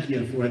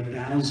yajna for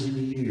 1,000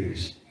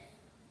 years.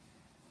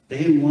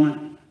 They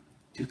want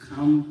to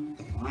come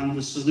upon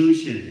the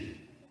solution.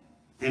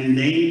 And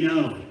they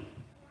know.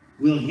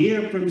 We'll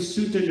hear from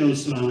Sutta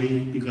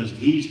Goswami because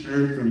he's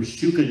heard from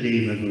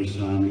Shukadeva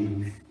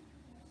Goswami.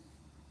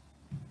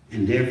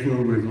 And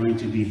therefore we're going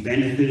to be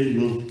benefited.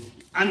 We'll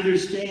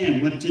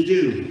understand what to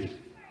do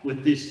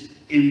with this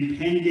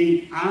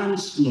impending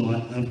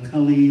onslaught of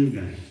Kali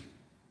Yuga.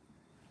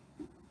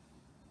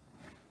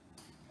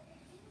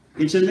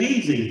 It's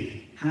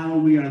amazing how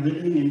we are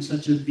living in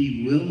such a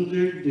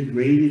bewildered,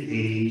 degraded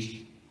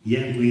age,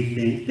 yet we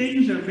think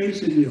things are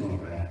basically all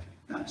right.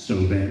 Not so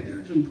bad. There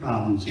are some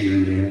problems here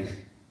and there.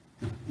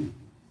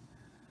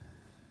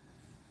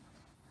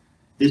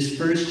 This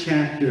first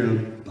chapter of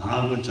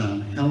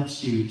Bhagavatam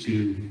helps you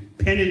to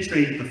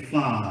penetrate the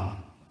fog,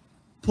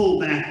 pull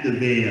back the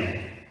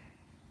veil,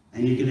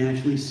 and you can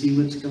actually see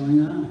what's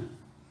going on.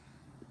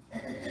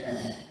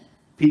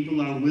 People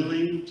are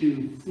willing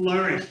to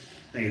flourish,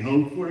 they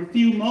hope, for a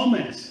few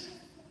moments.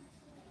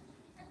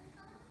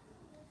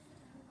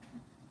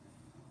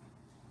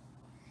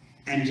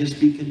 And just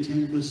be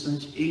content with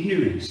such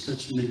ignorance,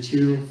 such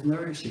material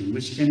flourishing,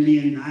 which can be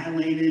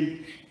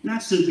annihilated,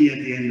 not simply at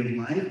the end of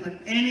life,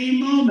 but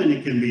any moment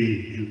it can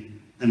be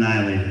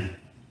annihilated.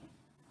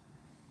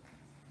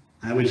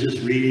 I was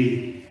just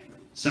reading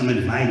some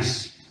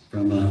advice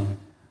from a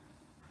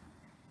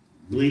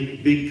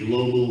big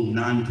global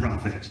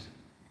nonprofit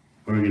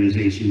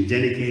organization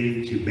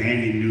dedicated to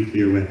banning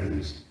nuclear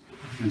weapons.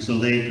 And so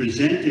they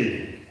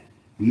presented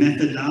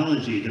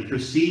methodology, the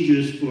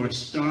procedures for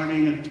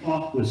starting a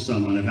talk with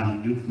someone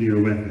about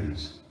nuclear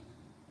weapons.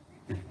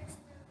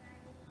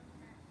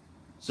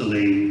 So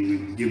they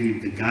give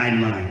you the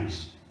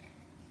guidelines.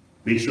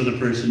 Make sure the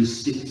person's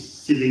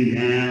sitting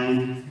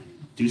down,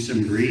 do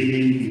some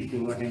breathing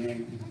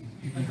beforehand.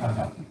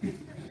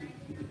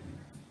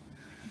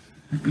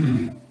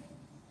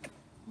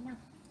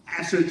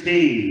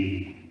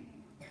 Ascertain.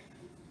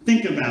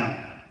 Think about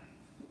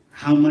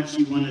how much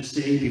you want to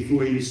say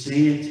before you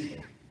say it.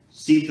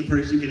 See if the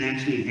person can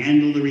actually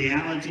handle the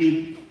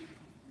reality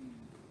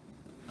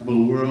of a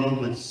world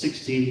with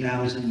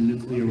 16,000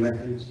 nuclear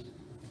weapons.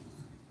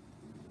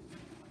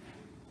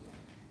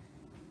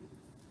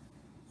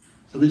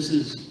 So this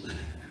is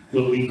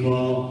what we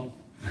call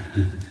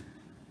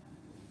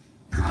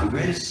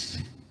progress.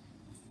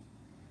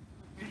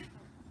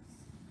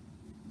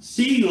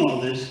 Seeing all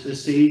this, the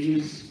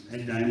sages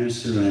at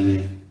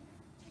Devāmṛta,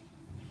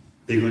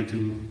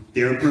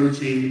 they're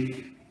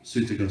approaching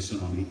Sutta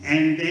Goswami,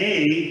 and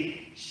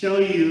they show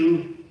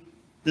you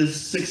the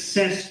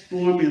success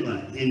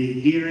formula in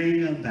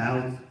hearing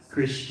about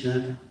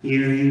Krishna,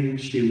 hearing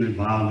Śrīmad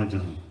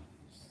Bhāgavatam.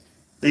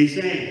 They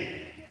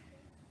say,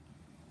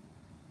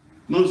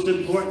 most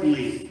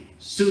importantly,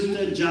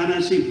 Sutta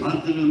Janasi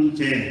Bhaktivedanta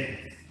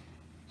Te.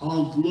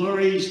 All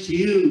glories to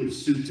you,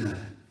 Sutta,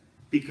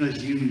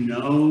 because you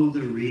know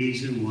the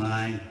reason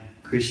why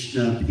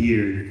Krishna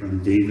appeared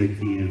from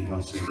Devaki and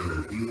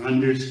Vasudeva. You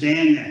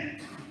understand that.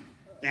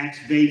 That's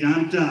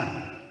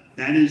Vedanta.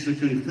 That is the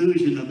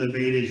conclusion of the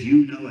Vedas.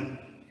 You know it.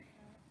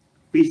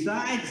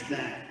 Besides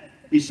that,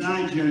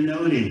 besides your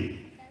knowing,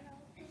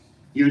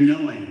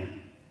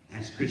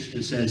 as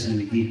Krishna says in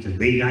the Gita,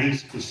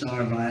 ISKCON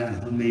Centres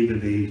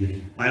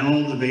Branches. By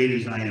all the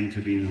Vedas I am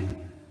to be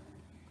known.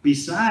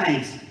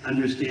 Besides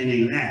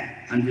understanding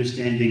that,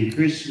 understanding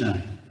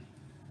Krishna,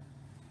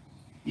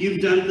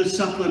 you've done the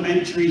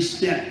supplementary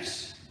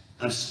steps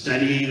of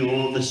studying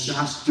all the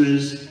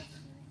Shastras.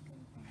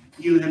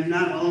 You have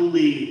not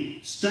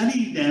only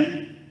studied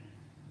them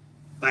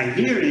by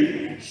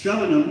hearing,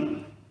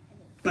 Shravanam,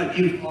 but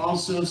you've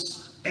also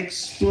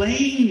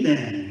explained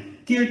them,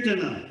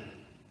 Kirtanam.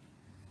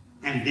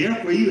 And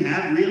therefore you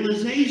have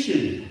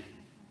realization.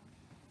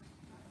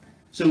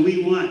 So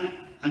we want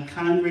a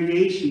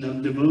congregation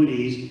of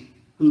devotees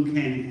who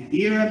can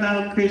hear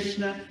about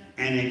Krishna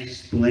and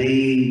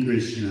explain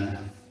Krishna.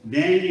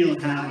 Then you'll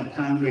have a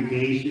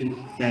congregation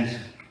that's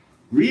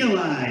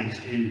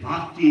realized in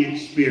bhakti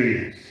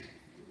experience.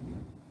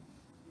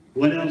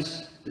 What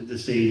else did the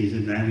sages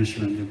of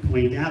Devāmṛta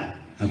point out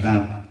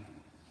about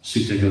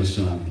Sutta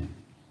Goswami?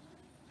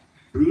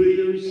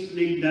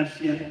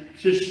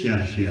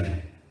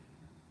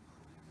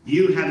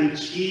 You have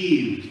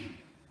achieved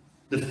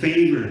the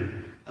favor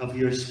of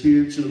your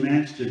spiritual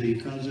master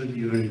because of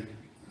your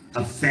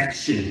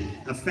affection.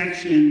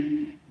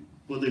 Affection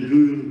for the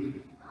Guru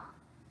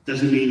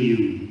doesn't mean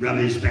you rub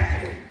his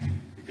back.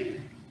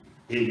 It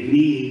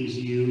means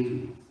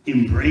you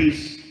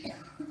embrace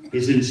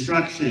his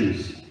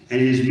instructions and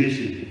his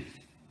mission.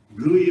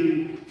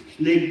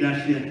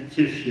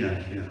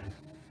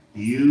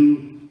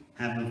 You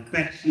have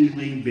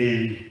affectionately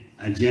been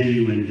a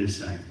genuine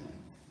disciple.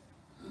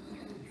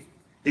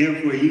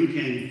 Therefore, you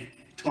can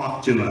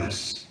talk to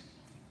us.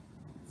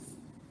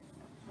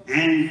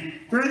 And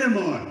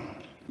furthermore,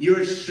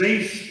 you're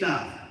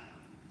Shrestha.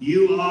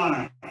 You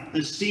are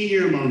the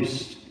senior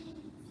most.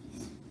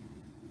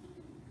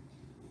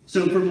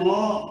 So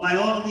by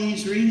all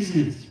these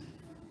reasons.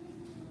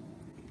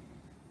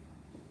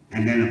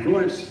 And then, of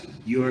course,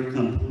 you're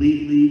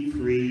completely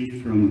free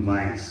from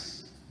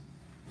vice.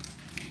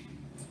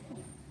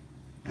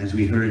 As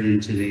we heard in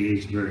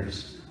today's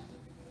verse.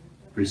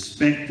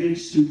 Respected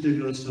Sutta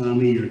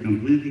Goswami, you're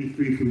completely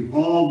free from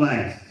all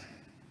vice.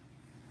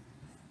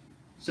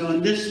 So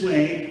in this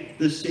way,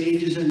 the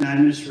sages of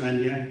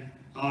Naimisharanya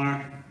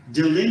are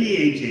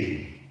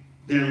delineating,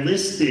 they're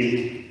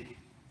listing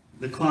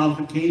the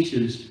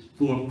qualifications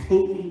for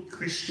potent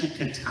Krishna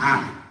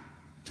Katha.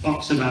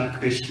 Talks about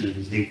Krishna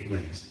to take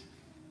place.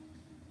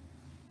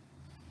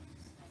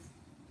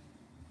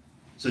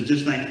 So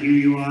just like here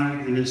you are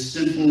in a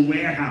simple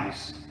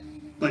warehouse,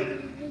 but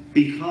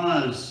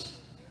because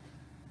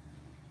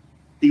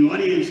the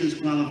audience is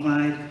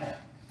qualified,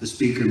 the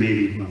speaker may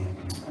be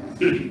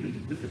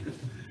qualified.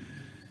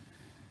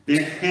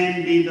 There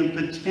can be the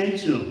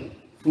potential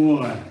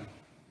for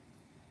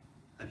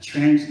a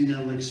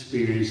transcendental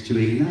experience to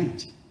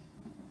ignite.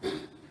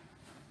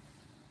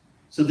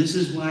 So this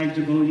is why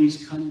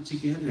devotees come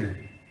together.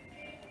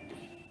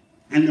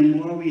 And the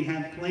more we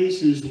have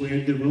places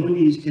where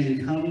devotees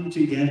can come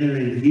together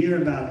and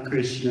hear about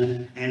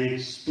Krishna and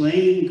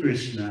explain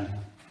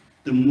Krishna,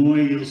 the more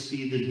you'll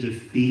see the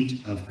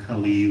defeat of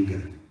Kali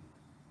Yuga.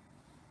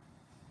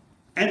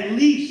 At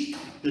least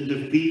the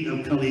defeat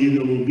of Kali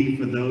Yuga will be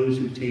for those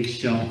who take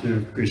shelter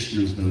of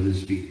Krishna's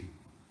lotus feet.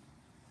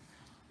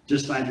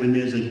 Just like when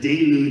there's a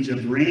deluge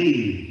of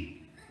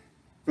rain,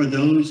 for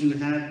those who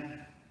have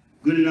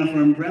good enough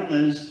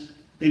umbrellas,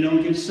 they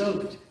don't get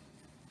soaked.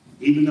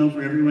 Even though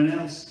for everyone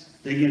else,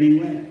 they're getting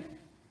wet.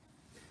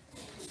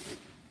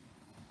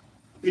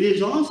 It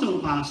is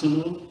also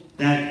possible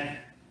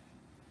that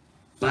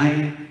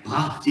by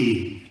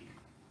bhakti,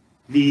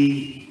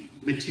 the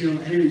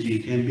material energy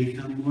can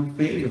become more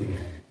favorable.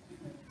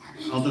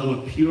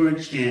 Although a pure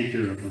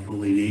chanter of the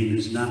holy name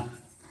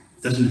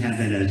doesn't have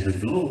that as the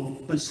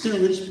goal, but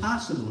still it's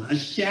possible, a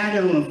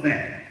shadow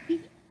effect.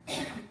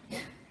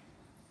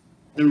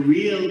 The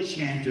real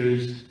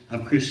chanters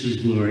of Krishna's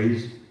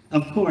glories,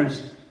 of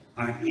course,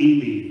 are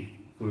aiming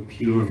for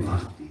pure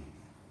bhakti.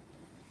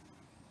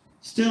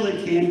 Still,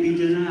 it can't be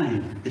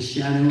denied, the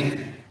shadow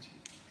effect.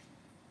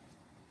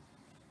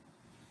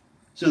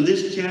 So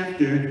this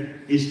chapter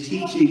is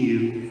teaching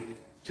you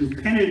to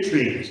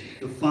penetrate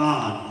the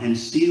fog and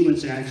see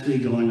what's actually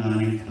going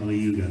on in Kali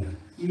Yuga.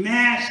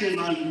 Massive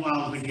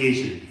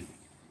unqualification,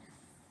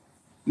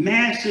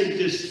 massive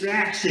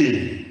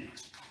distraction,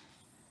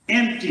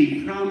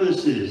 empty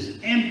promises,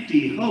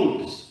 empty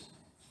hopes.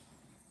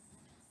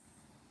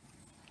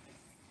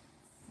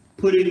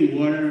 Putting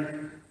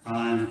water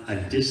on a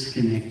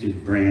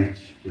disconnected branch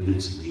with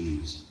its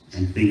leaves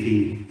and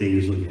thinking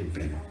things will get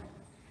better.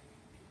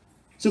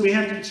 So we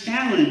have to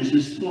challenge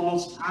this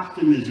false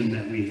optimism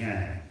that we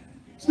have.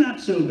 It's not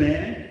so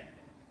bad.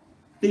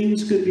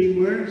 Things could be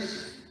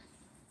worse.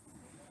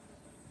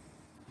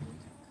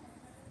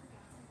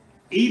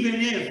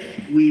 Even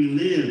if we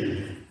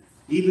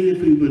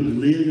would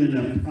live in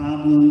a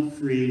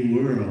problem-free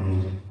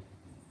world,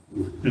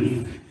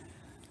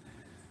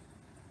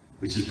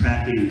 which is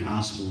practically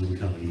impossible in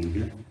Kali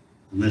Yuga,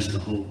 unless the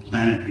whole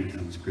planet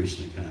becomes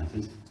Krishna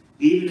conscious.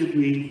 Even if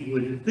we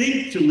would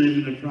think to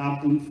live in a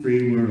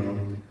problem-free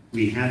world,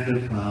 we have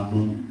the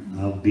problem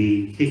of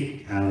being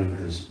kicked out of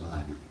this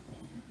body,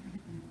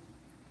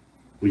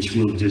 which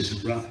will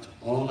disrupt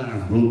all our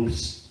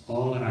hopes,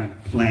 all our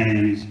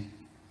plans,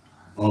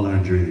 all our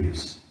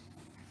dreams.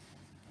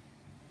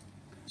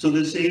 So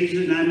the sages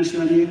of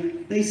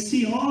Naimisharanya, they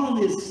see all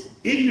this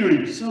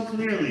ignorance so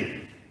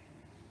clearly.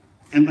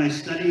 And by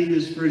studying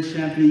this first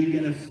chapter, you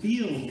get a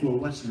feel for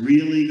what's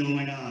really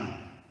going on.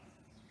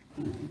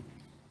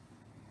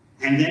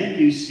 And then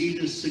you see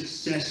the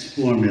success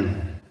formula.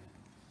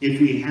 If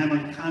we have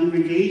a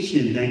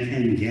congregation that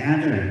can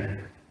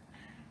gather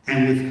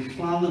and with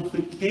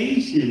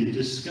qualification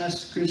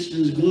discuss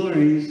Krishna's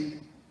glories,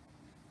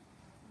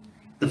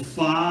 the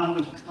fog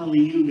of Kali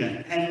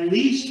Yuga, at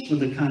least for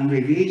the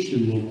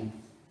congregation,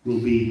 will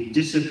be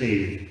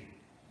dissipated.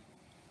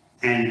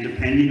 And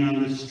depending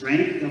on the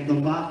strength of the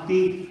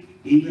bhakti,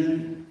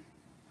 even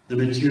the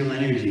material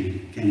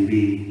energy can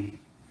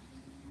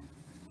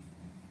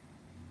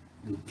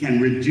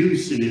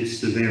reduce in its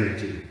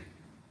severity.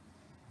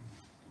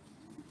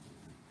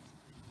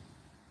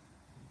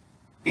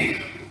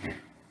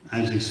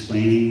 I was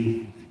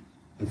explaining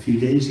a few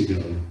days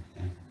ago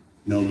at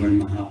Melbourne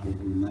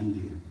Mahaprabhu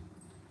Mandir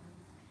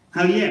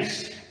how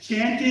yes,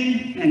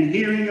 chanting and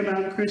hearing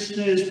about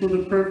Krishna is for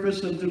the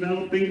purpose of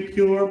developing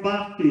pure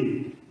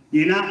bhakti.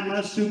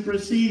 Yenatma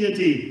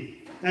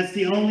suprasidati. That's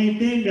the only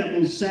thing that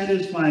will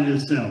satisfy the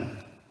self,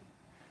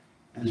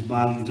 as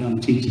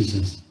Bhagavatam teaches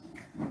us.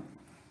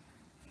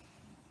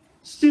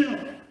 Still,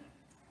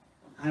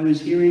 I was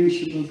hearing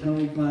Śrīmad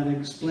Prabhupada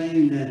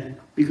explain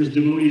that because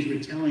devotees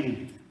were telling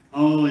him,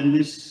 oh, in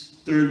this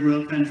third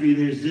world country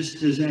there's this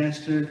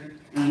disaster,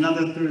 in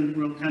another third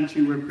world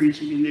country we're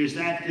preaching and there's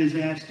that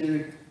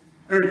disaster,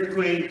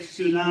 earthquakes,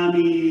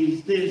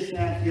 tsunamis, this,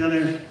 that, the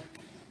other.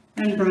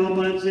 And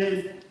Prabhupada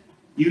said,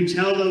 You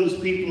tell those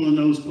people in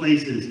those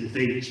places, if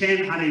they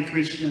chant Hare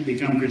Krishna,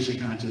 become Krishna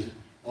conscious,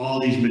 all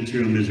these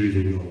material miseries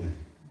will go away.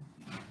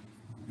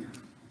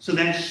 So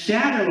that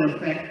shadow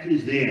effect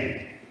is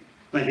there,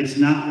 but it's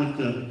not what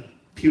the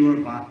pure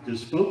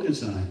bhaktas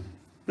focus on.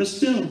 But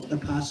still, the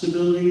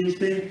possibility is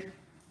there.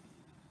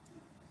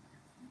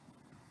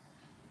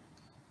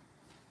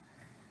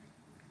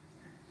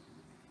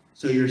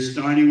 So you're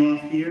starting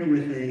off here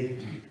with a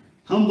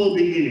humble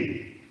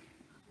beginning.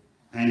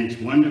 And it's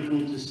wonderful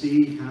to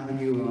see how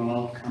you are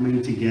all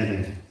coming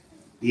together.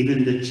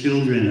 Even the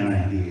children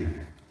are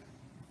here.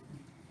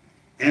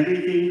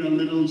 Everything the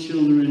little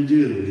children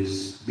do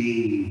is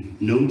being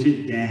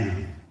noted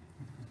down.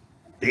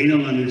 They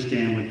don't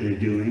understand what they're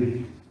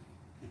doing,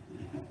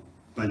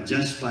 but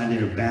just by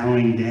their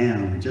bowing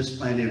down, just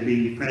by their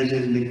being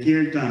present in the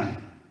kirtan,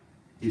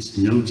 it's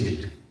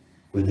noted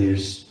for their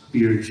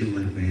spiritual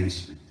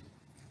advancement.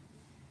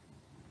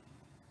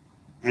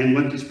 And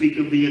what to speak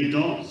of the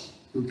adults,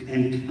 who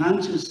can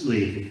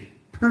consciously,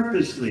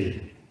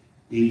 purposely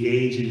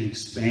engage in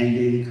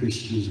expanding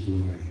Krishna's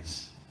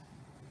glories.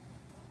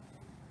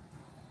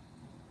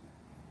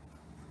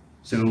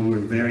 So we're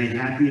very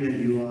happy that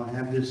you all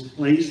have this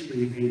place where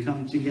you can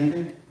come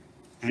together.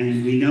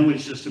 And we know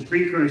it's just a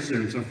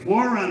precursor, it's a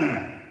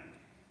forerunner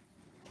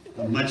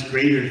of much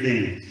greater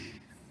things.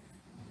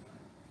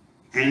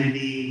 And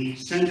the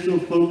central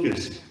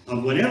focus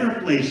of whatever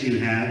place you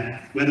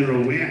have, whether a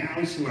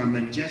warehouse or a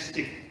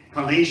majestic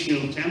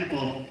palatial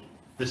temple,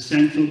 the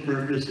central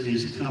purpose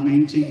is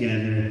coming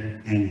together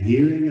and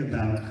hearing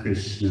about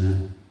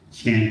Krishna,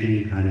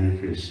 chanting Hare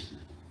Krishna.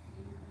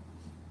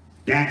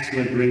 That's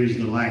what brings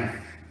the life.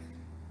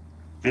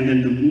 And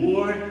then the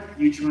more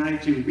you try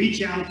to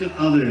reach out to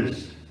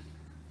others,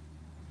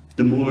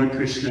 the more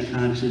Krishna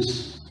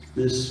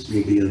consciousness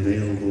will be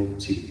available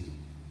to you.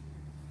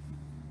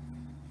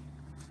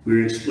 We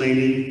were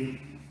explaining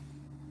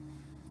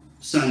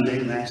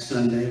last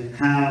Sunday,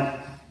 how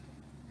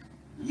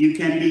you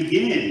can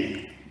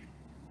begin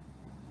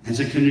as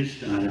a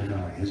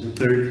Kanishta-Acharya, as a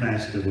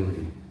third-class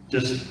devotee,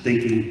 just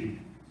thinking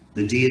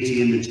the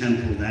deity in the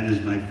temple, that is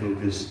my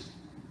focus.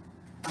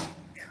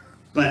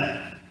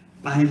 But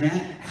by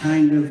that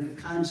kind of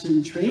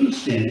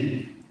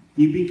concentration,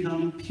 you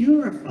become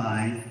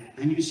purified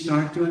and you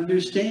start to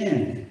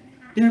understand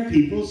there are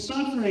people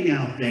suffering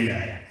out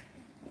there.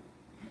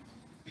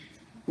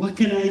 What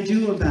can I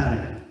do about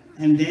it?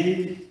 And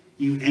then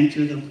you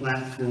enter the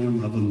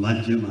platform of a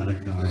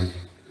Madhyamādhikari,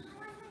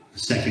 a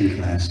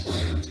second-class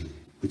devotee,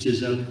 which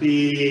is a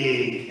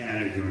big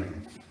category.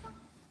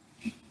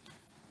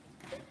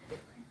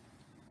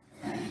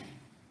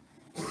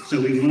 So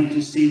we want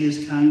to see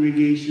this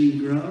congregation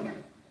grow,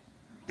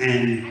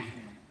 and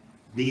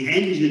the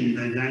engine,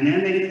 the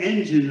dynamic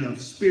engine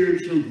of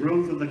spiritual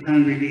growth of the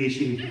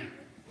congregation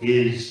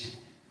is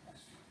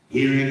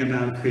hearing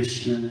about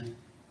Krishna,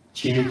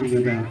 chanting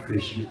about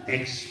Krishna,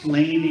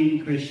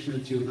 explaining Krishna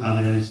to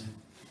others,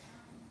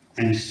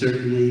 and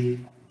certainly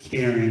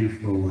caring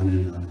for one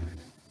another.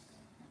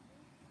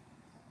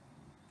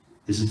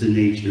 This is the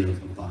nature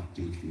of a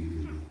bhakti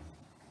community.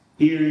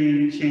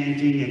 Hearing,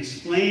 chanting,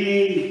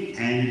 explaining,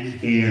 and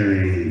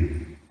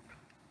caring.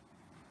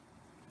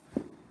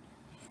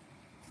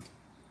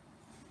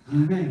 All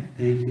right,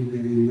 thank you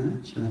very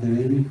much. Are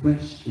there any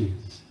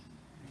questions?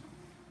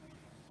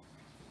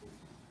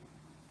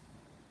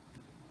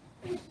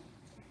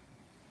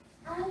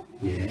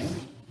 Yeah.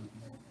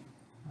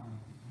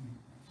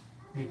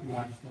 Thank you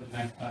much for the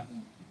next part.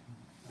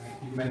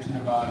 You mentioned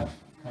about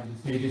the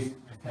sages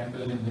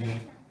assembled in the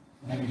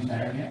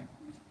Devāmṛta.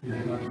 They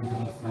were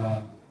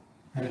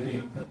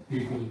helping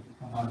people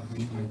come out of the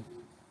world.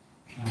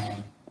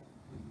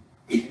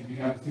 We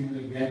have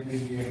similar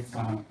gathering here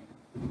from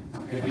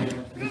every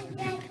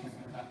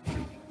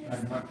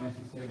not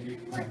necessarily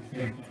the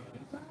same.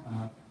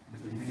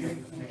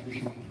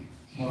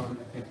 More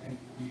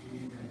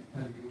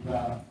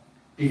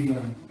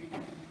ignorant.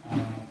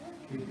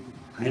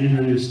 I didn't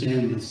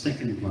understand the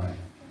second part.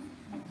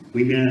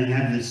 We're going to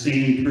have the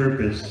same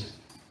purpose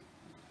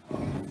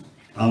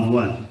of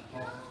what?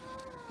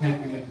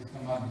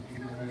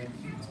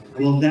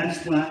 Well,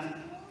 that's what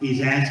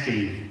he's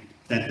asking,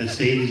 that the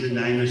sages in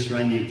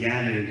Devāmṛta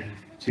gathered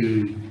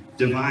to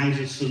devise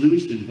a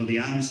solution for the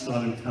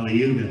onslaught of Kali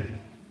Yuga.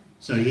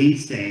 So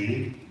he's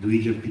saying,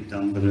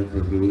 Dvija-Pitambara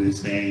Prabhu is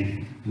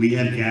saying, we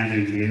have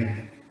gathered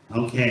here.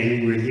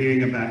 Okay, we're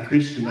hearing about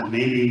Krishna, but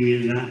maybe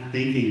we're not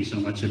thinking so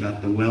much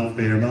about the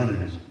welfare of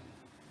others.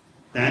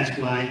 That's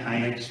why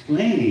I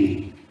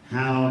explained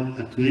how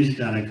a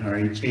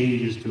Kanishta-Acharya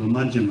changes to a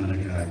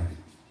Madhyamādhikari.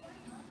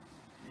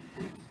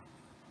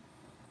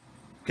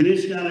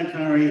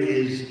 Kanishta-Acharya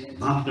is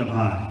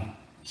Bhaktivedanta,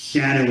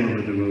 shadow of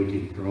a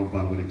devotee,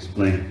 Prabhupada would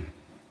explain.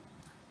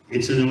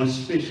 It's an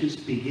auspicious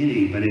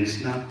beginning, but it's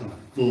not the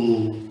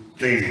full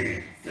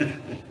thing.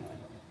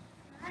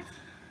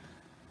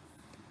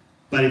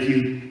 But if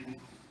you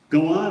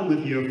go on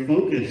with your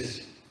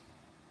focus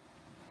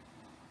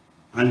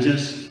on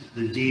just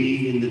the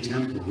deity in the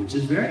temple, which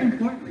is very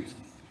important,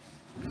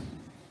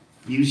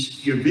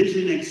 your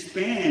vision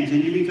expands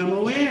and you become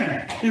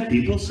aware. There are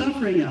people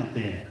suffering out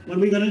there. What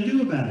are we going to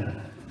do about it?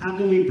 How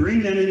can we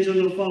bring them into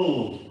the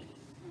fold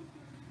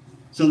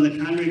so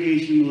the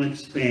congregation will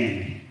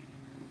expand?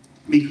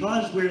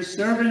 Because we're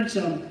servants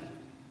of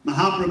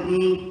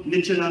Mahaprabhu,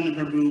 Nityananda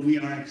Prabhu, we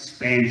are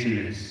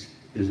expansionists.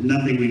 There's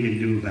nothing we can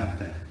do about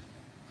that.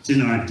 It's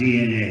in our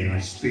DNA,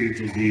 our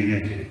spiritual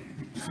DNA.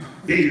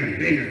 Bigger,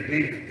 bigger,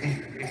 bigger,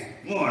 bigger, bigger.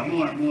 More,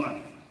 more,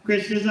 more.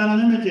 Krishna's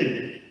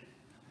unlimited.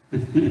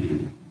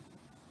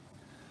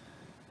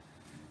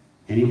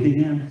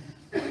 Anything else?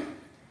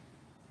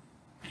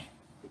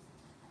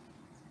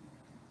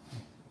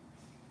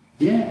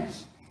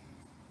 Yes.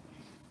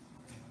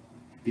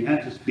 You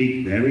have to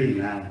speak very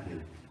loudly.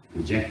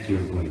 Project your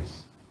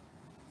voice.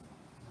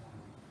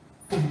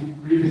 In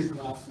the previous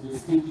class, we were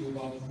speaking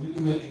about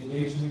minimal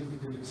engagement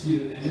with the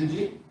material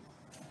energy.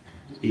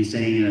 He's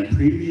saying in a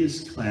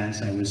previous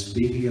class, I was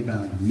speaking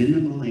about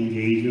minimal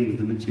engagement with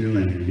the material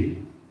energy.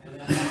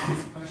 And I had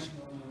this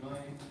question on my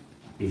mind.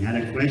 He had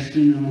a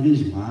question on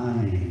his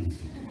mind.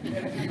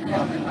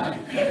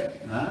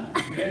 Huh?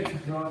 Where to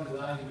draw the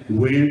line?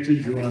 Where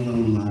to draw the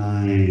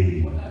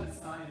line? What are the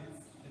signs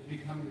that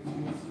become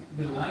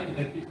the line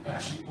that we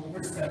actually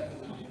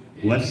overstep the line?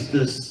 What's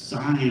the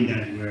sign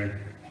that we're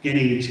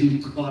getting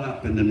too caught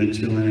up in the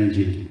material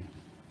energy?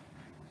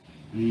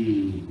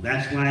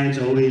 That's why it's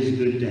always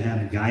good to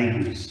have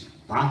guidance.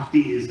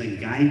 Bhakti is a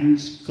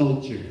guidance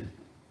culture.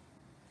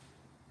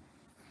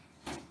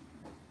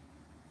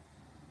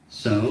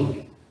 So,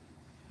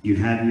 you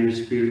have your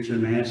spiritual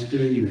master,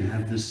 you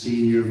have the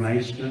senior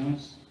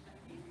Vaishnavas.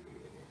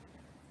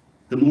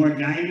 The more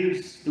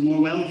guidance, the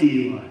more wealthy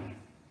you are.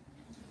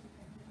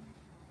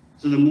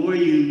 So the more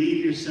you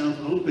leave yourself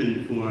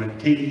open for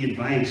taking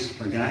advice,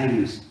 for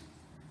guidance,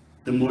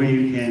 the more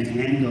you can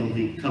handle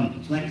the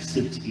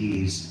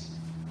complexities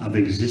of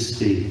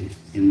existing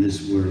in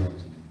this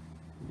world.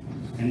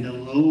 And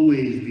there'll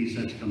always be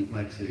such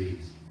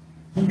complexities.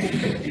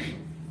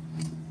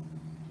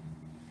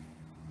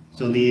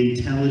 So the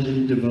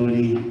intelligent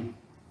devotee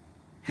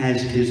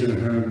has his or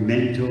her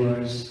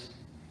mentors.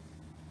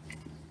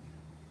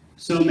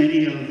 So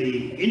many of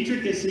the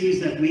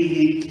intricacies that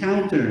we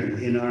encounter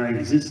in our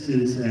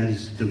existence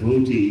as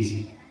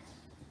devotees,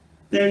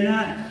 they're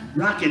not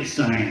rocket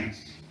science.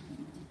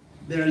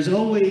 There's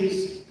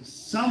always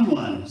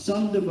someone,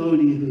 some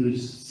devotee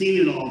who's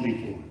seen it all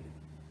before.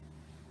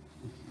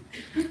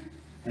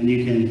 And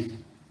you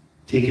can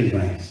take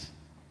advice.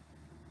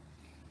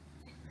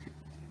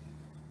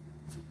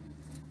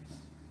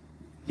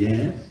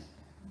 Yes?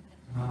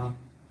 I'm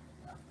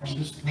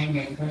just thinking,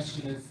 my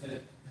question is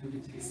that when we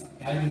take some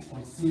guidance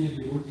from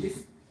senior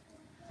devotees,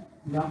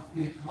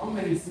 roughly how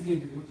many senior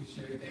devotees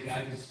share their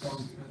guidance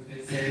from?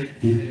 Because they say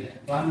the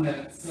one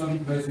that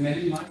served with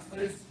many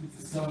masters is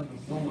the servant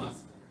of no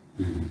master.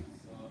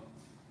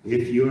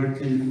 If you're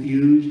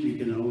confused, you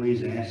can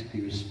always ask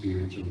your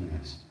spiritual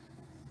master.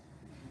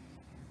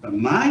 But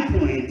my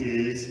point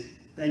is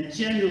that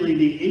generally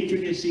the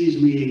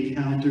intricacies we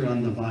encounter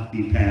on the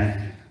bhakti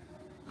path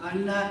are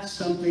not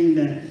something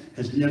that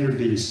has never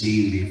been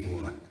seen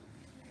before.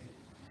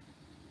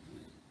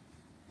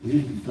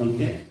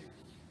 Okay?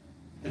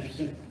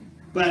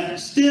 But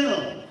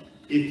still,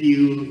 if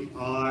you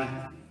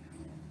are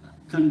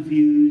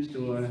confused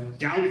or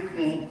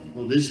doubtful,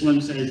 well, this one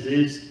says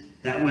this,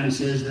 that one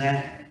says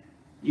that,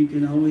 you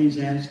can always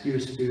ask your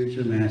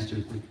spiritual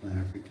master for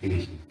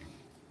clarification.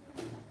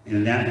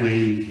 And that way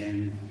you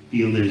can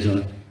feel there's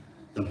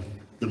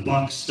the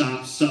buck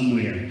stops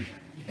somewhere.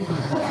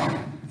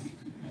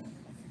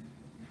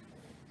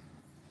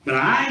 But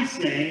I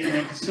say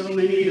that so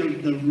many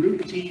of the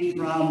routine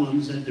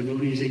problems that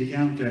devotees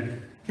encounter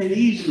can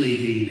easily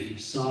be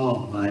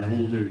solved by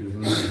older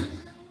devotees.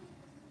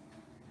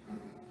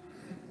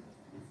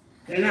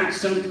 They're not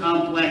so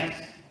complex.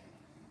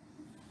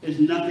 There's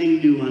nothing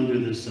new under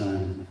the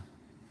sun.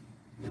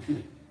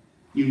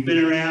 You've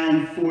been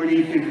around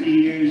 40, 50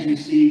 years, you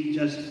see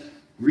just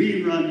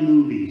rerun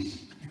movies.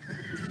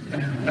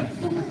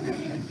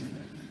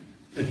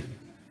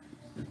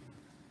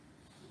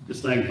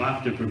 Just like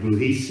Bhakti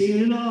Prabhu, he's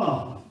seen it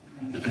all.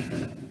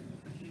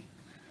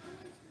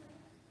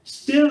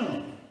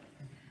 Still,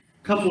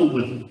 coupled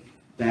with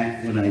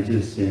that, what I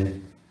just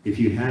said, if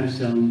you have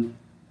some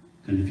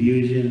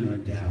confusion or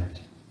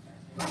doubt,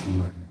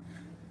 or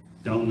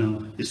don't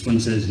know, this one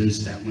says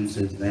this, that one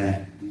says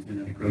that, you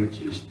can approach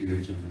your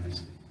spiritual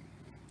master.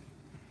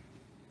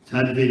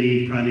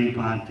 Tadvidi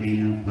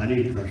pranipatena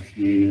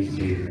pariprashnena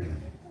seva.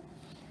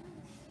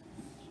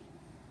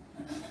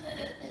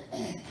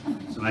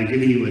 So I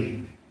give you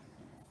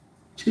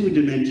a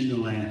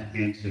two-dimensional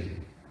answer.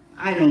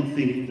 I don't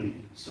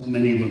think so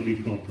many of what we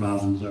call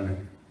problems are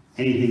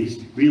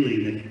anything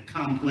really that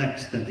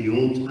complex that the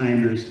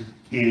old-timers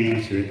can't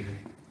answer it.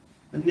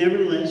 But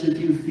nevertheless, if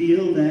you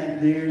feel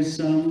that there's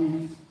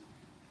some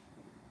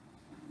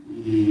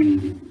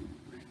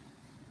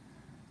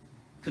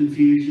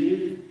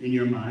confusion in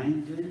your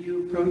mind, then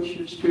you approach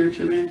your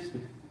spiritual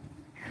master.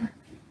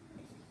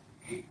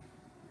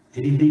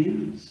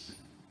 Anything else?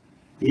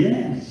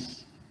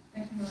 Yes.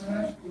 Thank you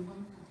very much for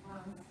one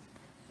class.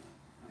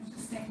 I was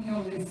just thinking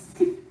of this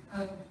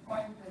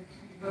point that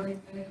you really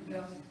made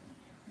about.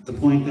 The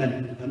point that,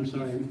 I'm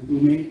sorry, who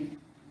made?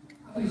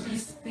 I was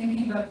just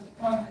thinking about the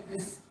point that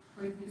this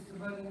previous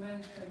devotee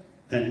mentioned.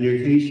 That in your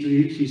case,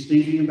 she's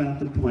thinking about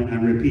the point,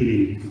 I'm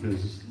repeating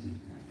because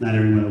not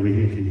everyone over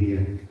here can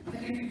hear.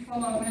 That if you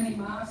follow many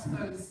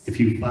masters, If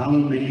you follow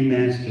many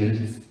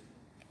masters,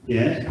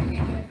 yes? you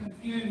get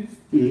confused.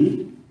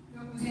 Mm-hmm.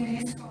 Because in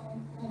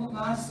ISKCON, all the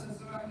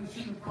masters are under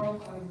Śrīmad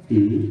Bhāgavatam.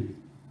 Mm-hmm.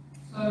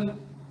 So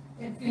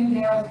if in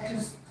doubt,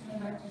 just turn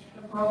back to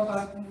Śrīmad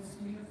Bhāgavatam and it's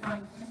a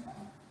unifying principle.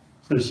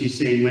 So she's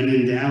saying, when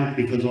in doubt,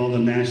 because all the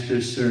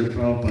masters serve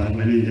Prabhupada,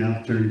 when in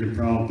doubt, turn to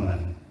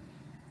Prabhupada.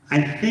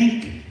 I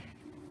think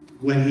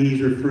what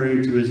he's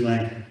referring to is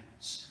like,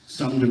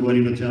 some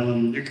devotee will tell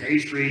him,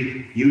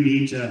 Keshri, you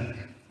need to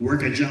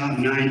work a job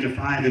 9 to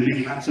 5 and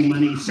make lots of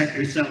money, set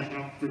yourself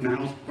up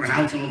for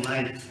household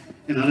life.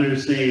 And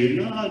others say,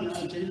 no,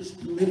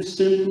 just live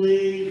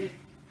simply,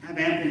 have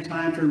ample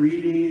time for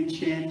reading and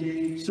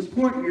chanting,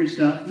 support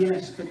yourself,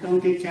 yes, but don't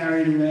get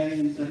carried away.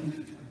 And so.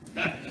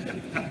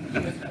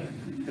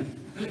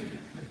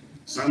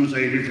 Some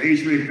say,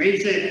 Keshri,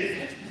 face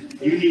it,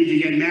 you need to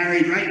get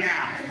married right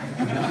now.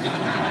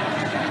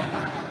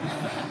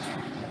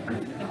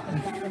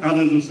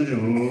 Others will say,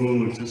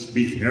 oh, just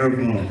be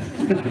careful.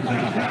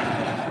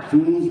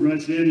 Fools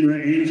rush in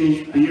where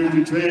angels fear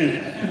to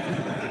tread.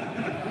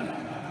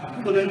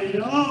 But then you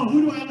go, oh,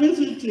 who do I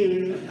listen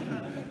to?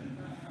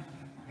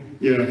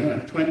 You're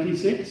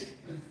 26?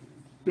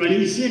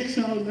 26,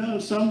 oh no.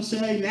 Some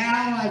say,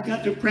 now I've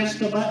got to press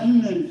the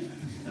button. And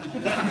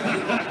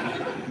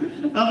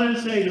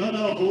others say, no,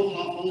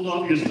 hold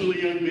on, you're still a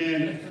young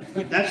man.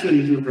 That's what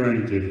he's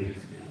referring to.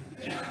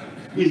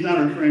 He's not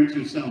referring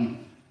to some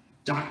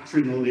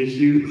doctrinal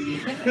issue.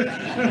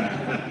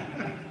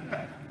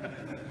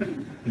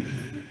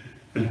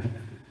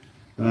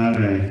 All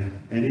right.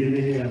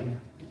 Anything else?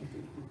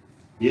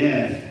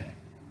 Yes.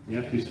 You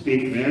have to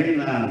speak very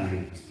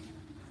loudly.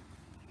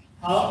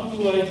 How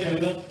do I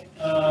develop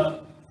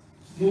a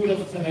mood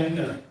of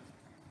surrender?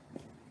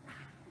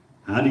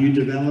 How do you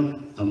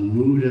develop a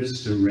mood of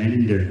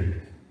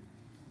surrender?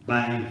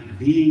 By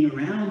being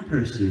around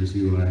persons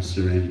who are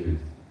surrendered.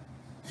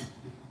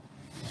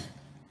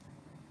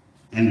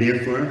 And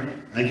therefore,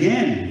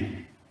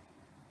 again,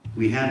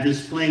 we have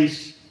this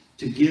place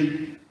to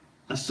give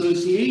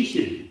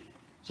association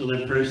so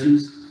that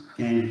persons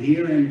can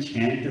hear and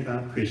chant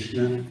about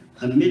Krishna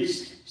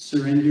amidst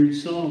surrendered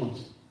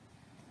souls.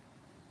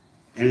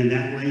 And in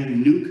that way,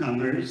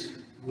 newcomers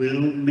will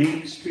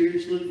make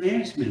spiritual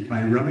advancement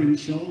by rubbing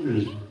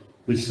shoulders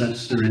with such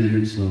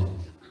surrendered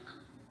souls.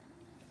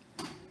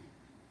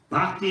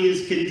 Bhakti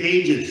is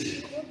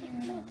contagious,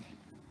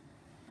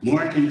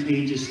 more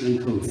contagious than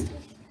COVID.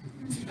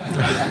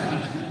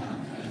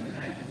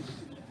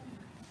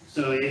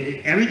 So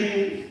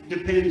everything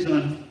depends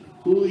on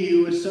who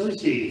you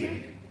associate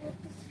with.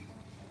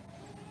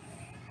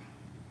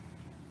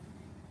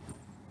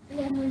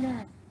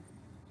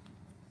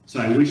 So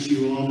I wish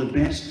you all the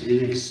best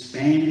in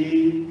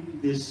expanding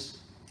this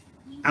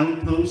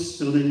outpost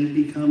so that it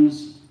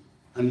becomes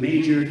a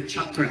major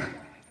chakra.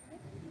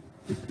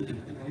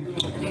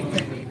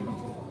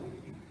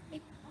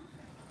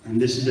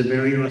 And this is a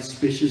very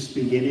auspicious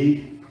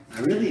beginning. I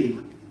really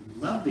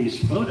love these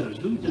photos.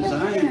 Who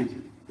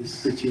designed this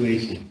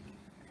situation?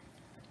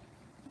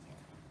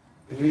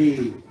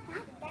 Very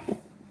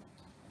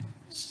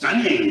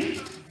stunning.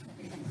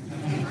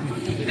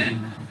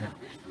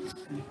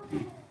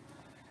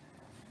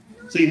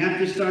 So you have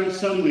to start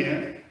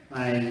somewhere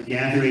by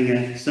gathering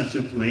at such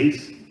a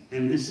place,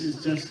 and this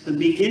is just the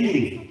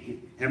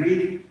beginning.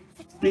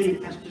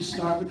 Everything has to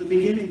start with the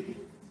beginning.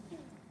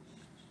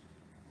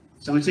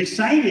 So it's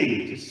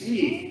exciting to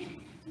see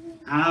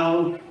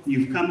how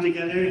you've come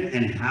together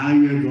and how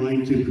you're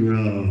going to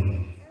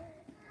grow.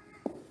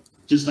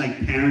 Just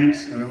like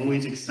parents are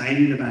always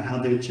excited about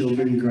how their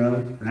children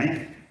grow,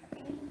 right?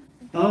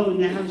 Oh,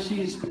 now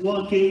she's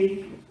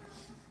walking,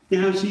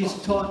 now she's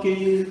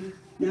talking,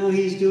 now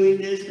he's doing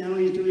this, now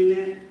he's doing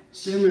that.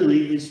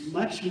 Similarly, it's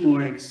much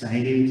more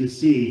exciting to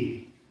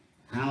see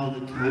how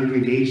the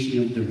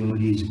congregation of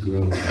devotees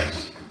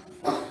grows.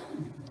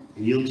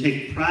 And you'll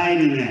take pride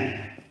in that.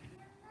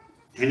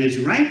 And it's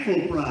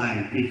rightful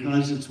pride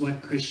because it's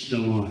what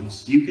Krishna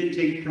wants. You can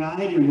take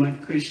pride in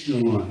what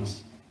Krishna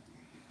wants.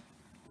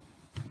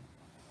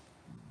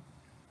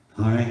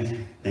 All right.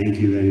 Thank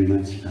you very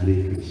much.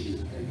 Hare Krishna.